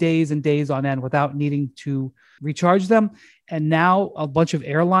days and days and days on end without needing to recharge them. And now a bunch of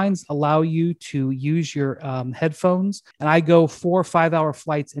airlines allow you to use your headphones. And I go 4 or 5 hour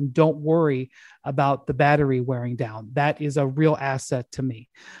flights and don't worry about the battery wearing down. That is a real asset to me.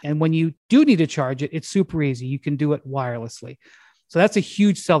 And when you do need to charge it, it's super easy. You can do it wirelessly. So that's a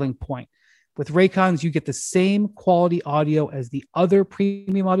huge selling point. With Raycons, you get the same quality audio as the other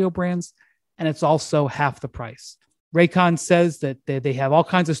premium audio brands, and it's also half the price. Raycon says that they have all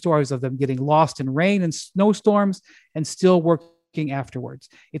kinds of stories of them getting lost in rain and snowstorms and still working afterwards.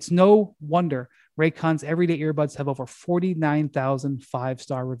 It's no wonder Raycon's everyday earbuds have over 49,000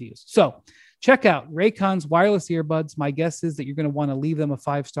 5-star reviews. So check out Raycon's wireless earbuds. My guess is that you're going to want to leave them a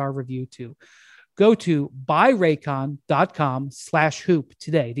 5-star review too. Go to buyraycon.com/hoop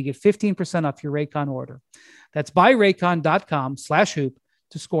today to get 15% off your Raycon order. That's buyraycon.com/hoop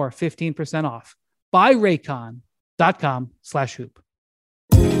to score 15% off. Buyraycon.com/hoop.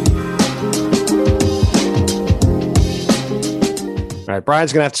 All right,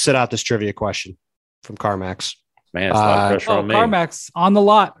 Brian's gonna have to sit out this trivia question from Carmax. Man, it's a lot of pressure on me. Carmax on the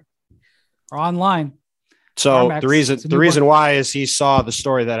lot or online. So Carmax, the reason why is he saw the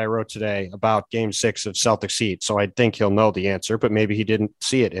story that I wrote today about Game 6 of Celtics Heat. So I think he'll know the answer, but maybe he didn't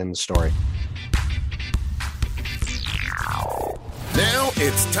see it in the story. Now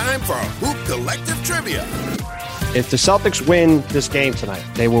it's time for Hoop Collective Trivia. If the Celtics win this game tonight,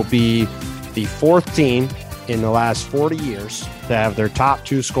 they will be the 4th team in the last 40 years to have their top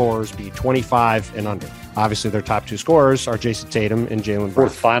 2 scorers be 25 and under. Obviously, their top 2 scorers are Jason Tatum and Jaylen Brown.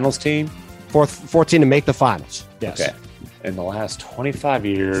 4th finals team? 4th team to make the finals. Yes. Okay. In the last 25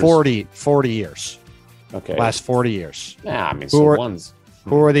 years. 40 years. Okay. Last 40 years. Yeah, I mean, Who are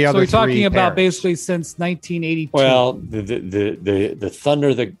the other 3 So you're talking about pairings? basically since 1982. Well, the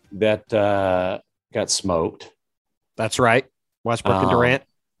Thunder that got smoked. That's right. Westbrook and Durant.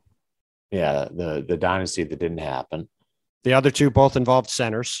 Yeah, the dynasty that didn't happen. The other 2 both involved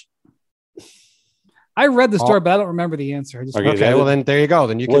centers. I read the story, but I don't remember the answer. Okay, well then there you go.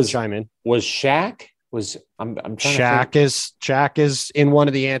 Then you can chime in. Was Shaq? I'm trying Shaq is in one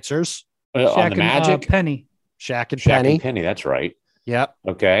of the answers. Shaq on the Magic? And, Penny. Shaq and Shaq Penny. and Penny, that's right. Yep.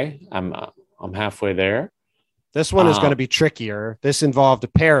 Okay, I'm halfway there. This one is going to be trickier. This involved a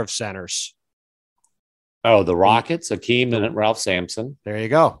pair of centers. Oh, the Rockets, Akeem and Ralph Sampson. There you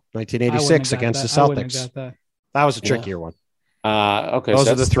go. 1986 against the Celtics. That was a trickier one. Okay, those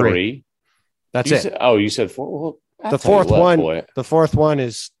so are the three. That's it. You said four. Well, the fourth one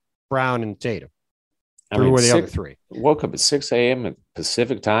is Brown and Tatum. Who were the other three? Woke up at 6 a.m. at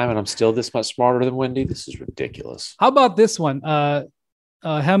Pacific time, and I'm still this much smarter than Wendy. This is ridiculous. How about this one?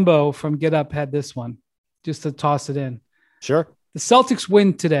 Hembo from Get Up had this one, just to toss it in. Sure. The Celtics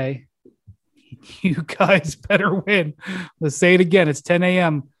win today. You guys better win. Let's say it again. It's 10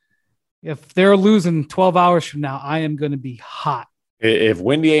 a.m. If they're losing 12 hours from now, I am going to be hot. If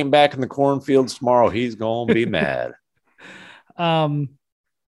Wendy ain't back in the cornfields tomorrow, he's going to be mad.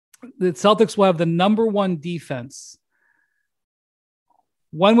 The Celtics will have the number one defense.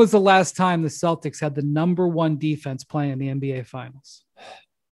 When was the last time the Celtics had the number one defense playing in the NBA Finals?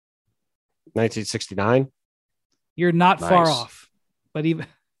 1969. You're not far off, but even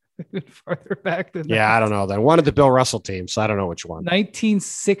farther back than that. I don't know. Then one of the Bill Russell teams. So I don't know which one.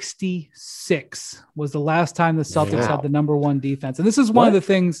 1966 was the last time the Celtics had the number one defense, and this is one of the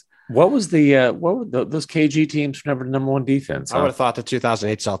things. What was those KG teams never the number one defense? I would have thought the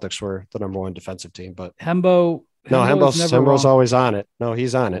 2008 Celtics were the number one defensive team, but Hembo's always on it. No,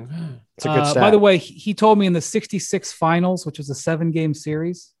 he's on it. It's a good stat. By the way, he told me in the 66 finals, which was a 7-game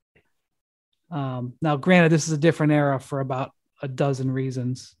series. Now, granted, this is a different era for about a dozen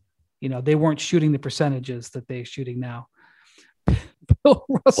reasons. They weren't shooting the percentages that they're shooting now. Bill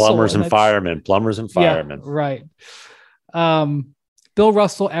Russell, plumbers and firemen. Yeah, right. Bill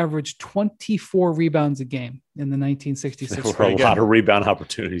Russell averaged 24 rebounds a game in the 1966. There were a lot of rebound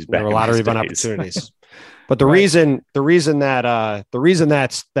opportunities back. There were a lot of rebound opportunities. But the reason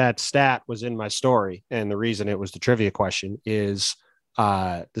that stat was in my story, and the reason it was the trivia question, is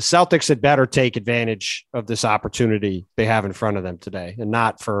the Celtics had better take advantage of this opportunity they have in front of them today, and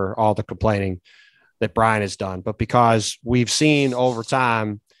not for all the complaining that Brian has done, but because we've seen over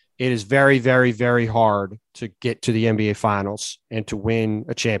time, it is very, very, very hard to get to the NBA Finals and to win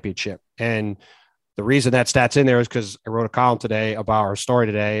a championship. And the reason that stat's in there is because I wrote a column today about our story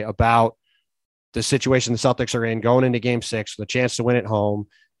today about the situation the Celtics are in going into Game 6 with a chance to win at home,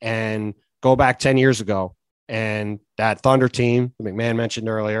 and go back 10 years ago. And that Thunder team, that MacMahon mentioned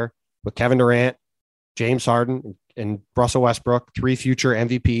earlier, with Kevin Durant, James Harden, and Russell Westbrook, 3 future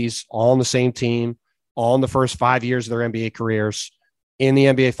MVPs, all on the same team, all in the first 5 years of their NBA careers, in the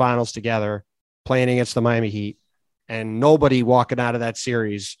NBA Finals together, playing against the Miami Heat. And nobody walking out of that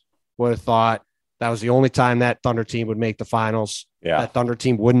series would have thought that was the only time that Thunder team would make the finals. Yeah. That Thunder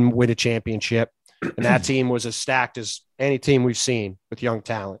team wouldn't win a championship. And that team was as stacked as any team we've seen with young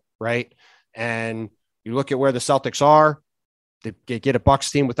talent, right? And you look at where the Celtics are, they get a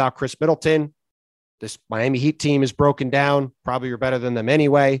Bucks team without Chris Middleton. This Miami Heat team is broken down. Probably you're better than them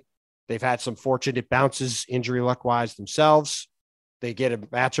anyway. They've had some fortunate bounces, injury luck-wise themselves. They get a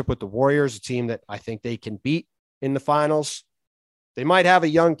matchup with the Warriors, a team that I think they can beat in the finals. They might have a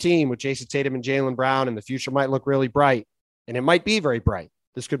young team with Jason Tatum and Jaylen Brown, and the future might look really bright, and it might be very bright.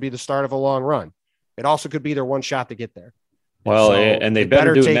 This could be the start of a long run. It also could be their one shot to get there. Well, and they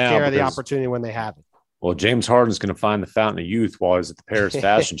better do take it now care of the opportunity when they have it. Well, James Harden's going to find the fountain of youth while he's at the Paris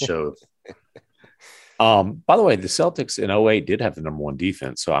Fashion Show. By the way, the Celtics in 2008 did have the number one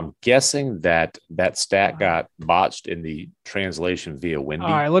defense. So I'm guessing that stat got botched in the translation via Wendy.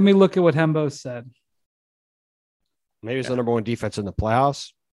 All right, let me look at what Hembo said. Maybe it's the number one defense in the playoffs.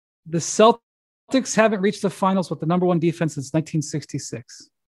 The Celtics haven't reached the finals with the number one defense since 1966.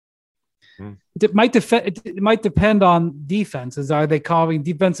 It might depend on defenses. Are they calling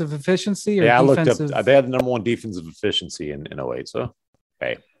defensive efficiency or defensive? I looked up. They had the number one defensive efficiency in 2008. So,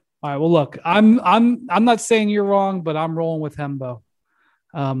 hey. All right. Well, look, I'm not saying you're wrong, but I'm rolling with Hembo.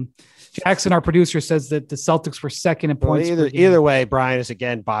 Jackson, our producer, says that the Celtics were second in points. Either way, Brian is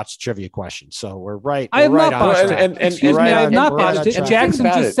again botched trivia question. So we're right. I have not botched it. Excuse me, I have not botched it. Jackson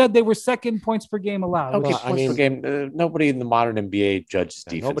just said they were second points per game allowed. Okay, points per game. Nobody in the modern NBA judges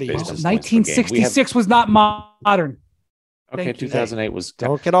defense. 1966 was not modern. Okay, 2008 was.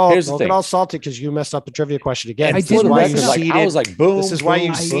 Don't get all salty because you messed up the trivia question again. I was like, boom. This is why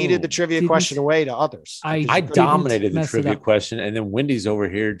you ceded the trivia question away to others. I dominated the trivia question, and then Wendy's over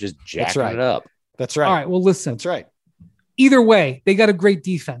here just jacking it up. That's right. All right. Well, listen. That's right. Either way, they got a great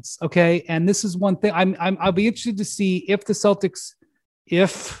defense. Okay, and this is one thing. I'll be interested to see if the Celtics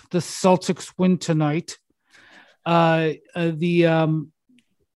win tonight.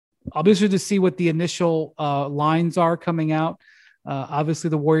 I'll be interested to see what the initial lines are coming out. Obviously,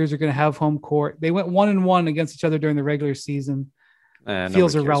 the Warriors are going to have home court. They went 1-1 against each other during the regular season.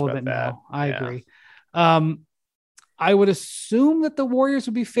 Feels irrelevant now. I agree. I would assume that the Warriors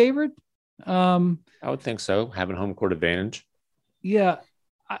would be favored. I would think so, having home court advantage. Yeah.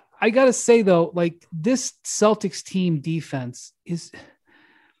 I got to say, though, like this Celtics team defense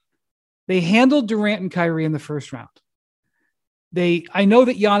they handled Durant and Kyrie in the first round. I know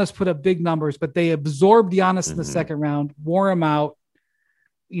that Giannis put up big numbers, but they absorbed Giannis in the second round, wore him out.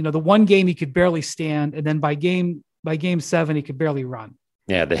 You know, the one game he could barely stand. And then by game 7, he could barely run.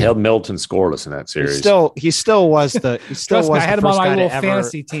 Yeah, they held Milton scoreless in that series. He still was the. I had him on my little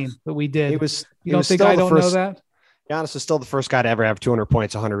fantasy team that we did. You don't think I don't know that? Giannis is still the first guy to ever have 200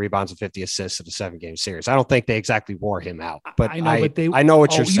 points, 100 rebounds, and 50 assists in a 7-game series. I don't think they exactly wore him out, but I know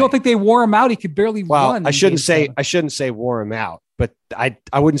what you're saying. You don't think they wore him out? He could barely run. I shouldn't say wore him out, but I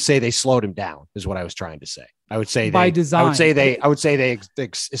wouldn't say they slowed him down. Is what I was trying to say. I would say by design. I would say they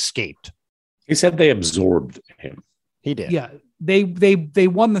escaped. He said they absorbed him. He did. Yeah, they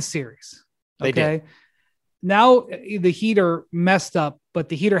won the series. Okay. They did. Now the Heat are messed up, but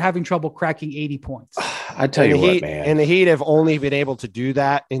the Heat are having trouble cracking 80 points. I tell you what, man. And the Heat have only been able to do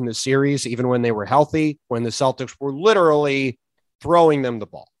that in the series, even when they were healthy, when the Celtics were literally throwing them the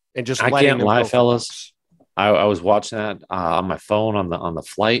ball and just letting them. I can't lie, fellas. I was watching that on my phone on the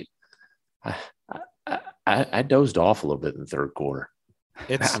flight. I dozed off a little bit in the third quarter.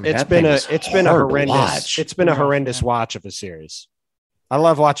 It's been a horrendous watch of a series. I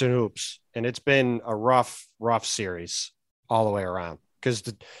love watching hoops, and it's been a rough series all the way around. Because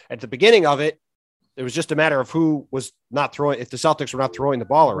at the beginning of it, it was just a matter of who was not throwing. If the Celtics were not throwing the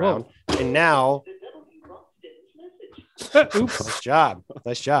ball around, and now, oops,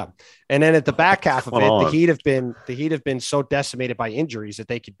 nice job. And then at the back half of it, the Heat have been so decimated by injuries that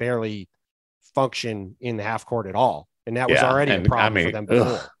they could barely function in the half court at all, and that was already a problem for them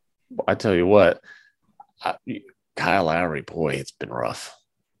before. I tell you what, Kyle Lowry, boy, it's been rough.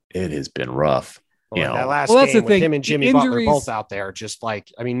 It has been rough. That last game with him and Jimmy Butler both out there, just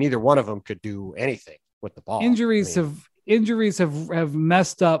like, I mean, neither one of them could do anything with the ball. Injuries have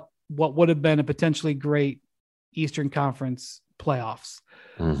messed up what would have been a potentially great Eastern Conference playoffs.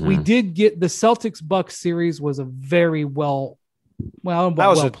 Mm-hmm. We did get the Celtics Bucks series was a very that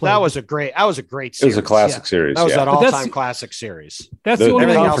was a great series. It was a classic series. That was an all-time classic series. That's the only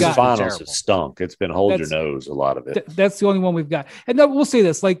one we've got. Finals have stunk. It's been hold your nose, a lot of it. That's the only one we've got. And then we'll say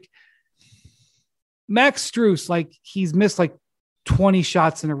this, like Max Strus, like he's missed like 20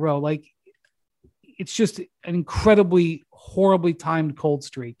 shots in a row. Like it's just an incredibly horribly timed cold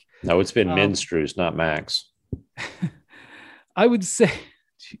streak. No, it's been Min Strus, not Max. I would say,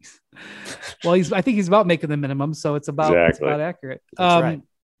 geez. Well, I think he's about making the minimum, so it's about accurate. That's right.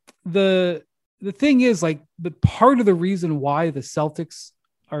 The thing is, like, the part of the reason why the Celtics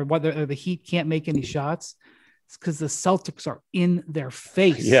or whether the Heat can't make any shots is because the Celtics are in their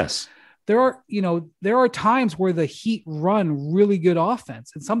face. Yes. There are times where the Heat run really good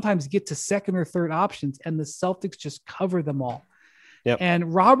offense and sometimes get to second or third options, and the Celtics just cover them all. Yep.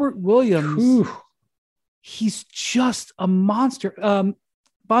 And Robert Williams, he's just a monster.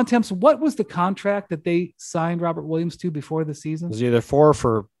 Bontemps, what was the contract that they signed Robert Williams to before the season? It was either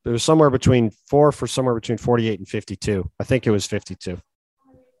somewhere between 48 and 52. I think it was 52.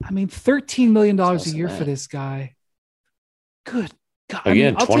 I mean, $13 million a year for this guy. Good God.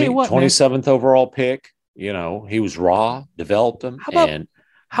 Again, 27th overall pick. You know, he was raw, developed him.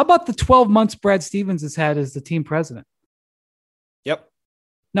 How about the 12 months Brad Stevens has had as the team president? Yep.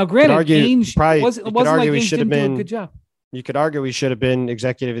 Now, granted, Ainge wasn't like Ainge didn't do a good job. You could argue he should have been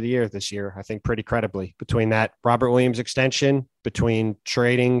executive of the year this year, I think, pretty credibly, between that Robert Williams extension, between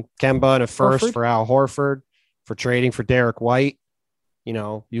trading Kemba and a first for Al Horford, for trading for Derek White. You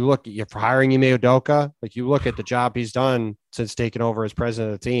know, for hiring Ime Udoka, like you look at the job he's done since taking over as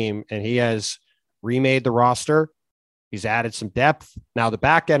president of the team, and he has remade the roster. He's added some depth. Now the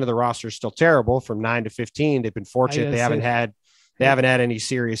back end of the roster is still terrible from 9 to 15. They've been fortunate. They haven't had any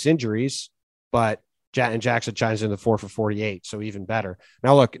serious injuries, but Jackson chimes in the 4 for 48. So even better.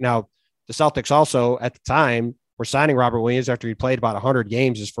 Now the Celtics also at the time were signing Robert Williams after he played about 100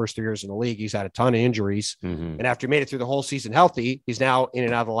 games his first 3 years in the league. He's had a ton of injuries. Mm-hmm. And after he made it through the whole season healthy, he's now in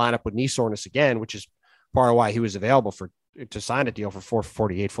and out of the lineup with knee soreness again, which is part of why he was available to sign a deal for 4 for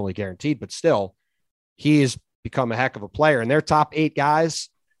 48 fully guaranteed. But still, he has become a heck of a player. And their top 8 guys,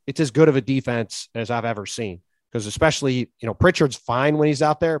 it's as good of a defense as I've ever seen. Because especially, Pritchard's fine when he's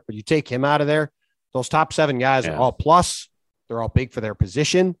out there, but you take him out of there, those top 7 guys are all plus. They're all big for their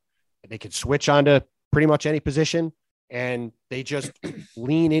position. They can switch onto pretty much any position, and they just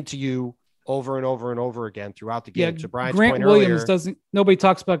lean into you over and over and over again throughout the game. Yeah, to Brian's Grant point Williams earlier, nobody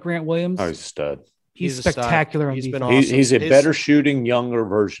talks about Grant Williams. Oh, he's a stud. He's spectacular. He's been awesome. awesome. He's a better shooting, younger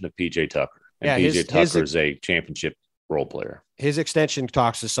version of PJ Tucker. And PJ Tucker is a championship role player. His extension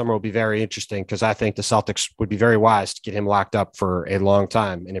talks this summer will be very interesting because I think the Celtics would be very wise to get him locked up for a long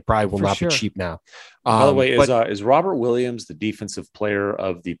time, and it probably will not be cheap now. By the way, is Robert Williams the defensive player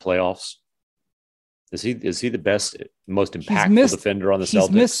of the playoffs? Is he the best, most impactful defender on the Celtics?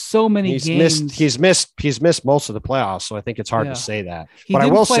 He's missed so many games. He's missed most of the playoffs, so I think it's hard to say that. But I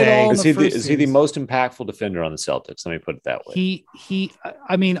will say, is he the most impactful defender on the Celtics? Let me put it that way.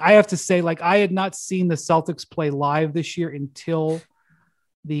 I mean, I have to say, like, I had not seen the Celtics play live this year until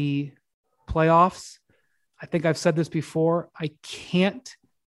the playoffs. I think I've said this before. I can't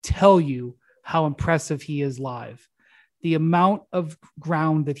tell you how impressive he is live. The amount of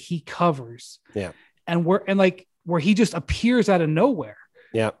ground that he covers. Yeah. And where he just appears out of nowhere.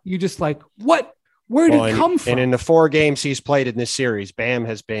 Yeah. You're just like, what? Where did it come from? And in the 4 games he's played in this series, Bam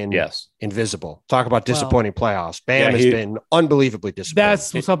has been invisible. Talk about disappointing playoffs. Bam has been unbelievably disappointing.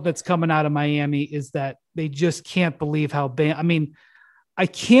 That's something that's coming out of Miami is that they just can't believe how Bam. I mean, I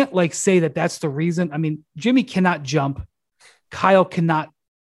can't say that that's the reason. I mean, Jimmy cannot jump. Kyle cannot.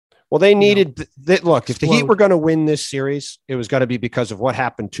 Well, they needed look, if the Heat were going to win this series, it was going to be because of what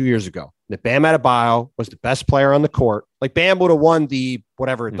happened 2 years ago. That Bam Adebayo was the best player on the court. Like Bam would have won the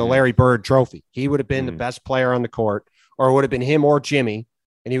Larry Bird trophy. He would have been the best player on the court, or it would have been him or Jimmy,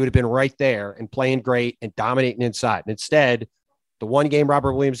 and he would have been right there and playing great and dominating inside. And instead, the one game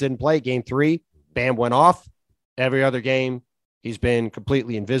Robert Williams didn't play, game 3, Bam went off. Every other game, he's been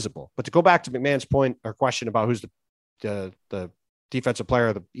completely invisible. But to go back to MacMahon's point or question about who's the defensive player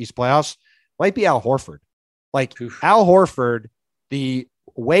of the East playoffs, might be Al Horford. Al Horford, the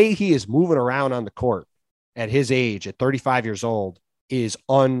way he is moving around on the court at his age, at 35 years old, is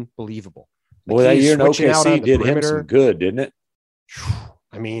unbelievable. Well, that year in OKC did him some good, didn't it?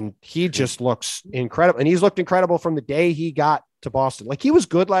 I mean, he just looks incredible. And he's looked incredible from the day he got to Boston. Like, he was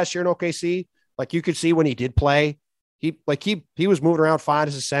good last year in OKC. Like, you could see when he did play, he was moving around fine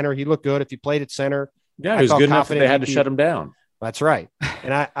as a center. He looked good. If he played at center, yeah, he was good enough that they had to shut him down. That's right.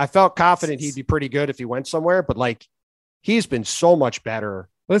 And I felt confident he'd be pretty good if he went somewhere, but he's been so much better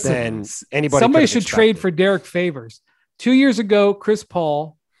than anybody. Somebody should trade for Derek Favors. 2 years ago, Chris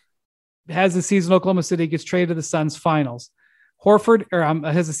Paul has a season in Oklahoma City, gets traded to the Suns finals. Horford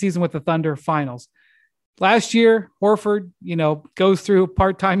has a season with the Thunder finals. Last year, Horford, goes through a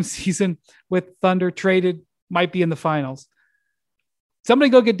part-time season with Thunder, traded, might be in the finals.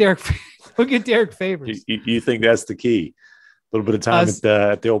 Somebody go get Derek Favors. You think that's the key? A little bit of time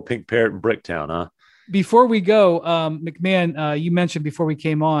at the old Pink Parrot in Bricktown, huh? Before we go, MacMahon, you mentioned before we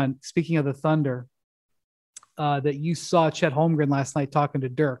came on, speaking of the Thunder, that you saw Chet Holmgren last night talking to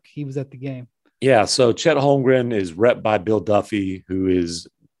Dirk. He was at the game. Yeah, so Chet Holmgren is repped by Bill Duffy, who is,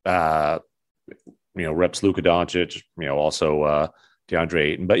 reps Luka Doncic, also DeAndre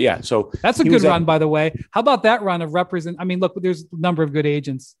Ayton. But yeah, so that's a good run, by the way. How about that run of represent? I mean, look, there's a number of good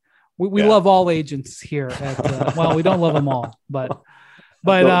agents. We love all agents here. We don't love them all, but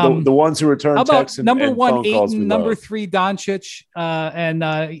the ones who return texts and number 1 Ayton, number 3 Doncic,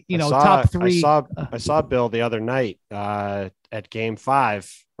 top 3. I saw Bill the other night at Game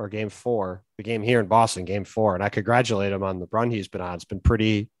 5 or Game 4, the game here in Boston, Game 4, and I congratulate him on the run he's been on. It's been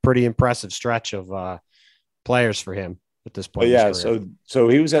pretty impressive stretch of players for him at this point. Yeah, so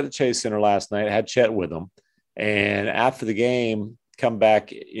he was at the Chase Center last night. I had Chet with him, and after the game, come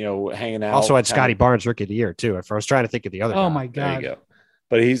back, hanging out. Also had Scotty Barnes Rookie of the Year too. If I was trying to think of the other. Oh guy. my God. There you go.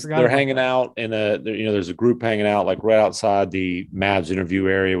 But they're hanging out in there's a group hanging out right outside the Mavs interview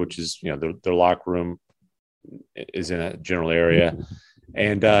area, which is, their locker room is in a general area.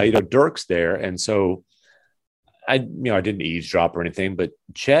 And, Dirk's there. And so I didn't eavesdrop or anything, but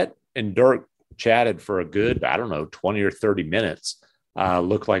Chet and Dirk chatted for a good, 20 or 30 minutes.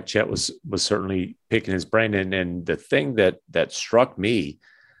 Looked like Chet was certainly picking his brain. And the thing that struck me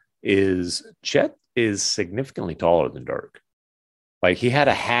is Chet is significantly taller than Dirk. Like, he had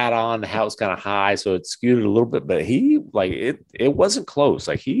a hat on, the hat was kind of high, so it skewed it a little bit, but it wasn't close.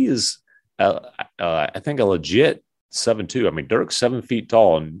 Like, he is, I think, a legit 7'2". I mean, Dirk's 7 feet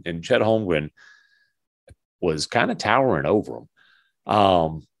tall, and Chet Holmgren was kind of towering over him.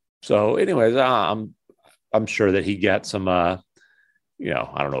 So anyways, I'm sure that he got some, I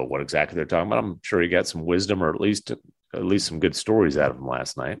don't know what exactly they're talking about. I'm sure he got some wisdom, or at least some good stories out of him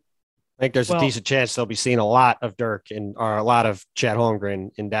last night. I think there's a decent chance they'll be seeing a lot of Dirk or a lot of Chet Holmgren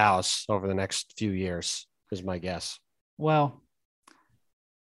in Dallas over the next few years, is my guess. Well,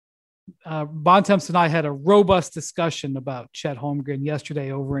 Bontemps and I had a robust discussion about Chet Holmgren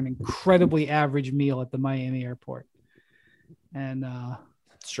yesterday over an incredibly average meal at the Miami airport. And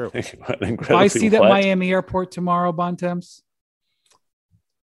it's true. If I see that Miami airport tomorrow, Bontemps,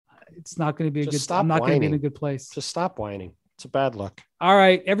 it's not going to be I'm not going to be in a good place. Just stop whining. It's a bad look. All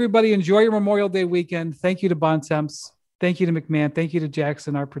right, everybody, enjoy your Memorial Day weekend. Thank you to Bontemps. Thank you to MacMahon. Thank you to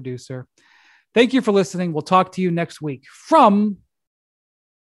Jackson, our producer. Thank you for listening. We'll talk to you next week from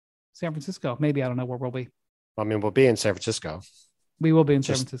San Francisco. Maybe, I don't know where we'll be. I mean, we'll be in San Francisco. We will be in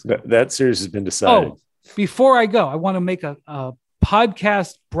San Francisco. That series has been decided. Oh, before I go, I want to make a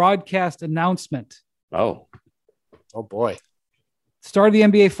podcast broadcast announcement. Oh boy. Start of the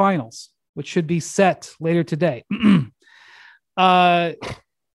NBA Finals, which should be set later today. My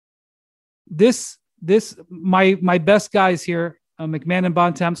best guys here, MacMahon and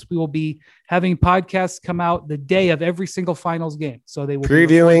Bontemps, we will be having podcasts come out the day of every single finals game. So they will be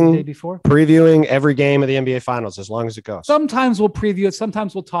the day before. Previewing every game of the NBA Finals as long as it goes. Sometimes we'll preview it.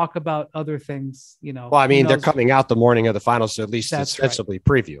 Sometimes we'll talk about other things, Well, I mean, they're coming out the morning of the finals, so at least ostensibly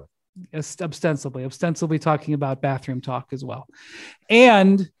preview it. Ostensibly talking about bathroom talk as well.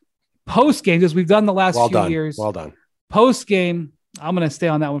 And post game, as we've done the last few years. Well done. Post game, I'm going to stay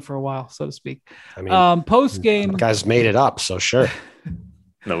on that one for a while, so to speak. I mean, post game, guys made it up, so sure.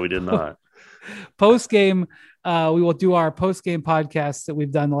 No, we did not. Post game, we will do our post game podcast that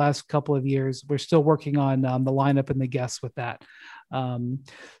we've done the last couple of years. We're still working on the lineup and the guests with that.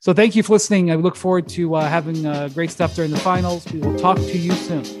 So thank you for listening. I look forward to having great stuff during the finals. We will talk to you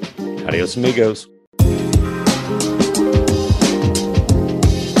soon. Adios, amigos.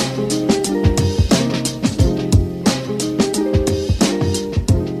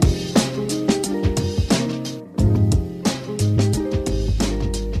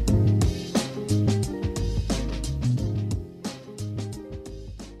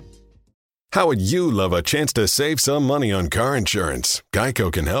 How would you love a chance to save some money on car insurance?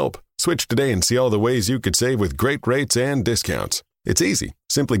 Geico can help. Switch today and see all the ways you could save with great rates and discounts. It's easy.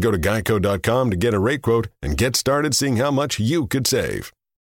 Simply go to geico.com to get a rate quote and get started seeing how much you could save.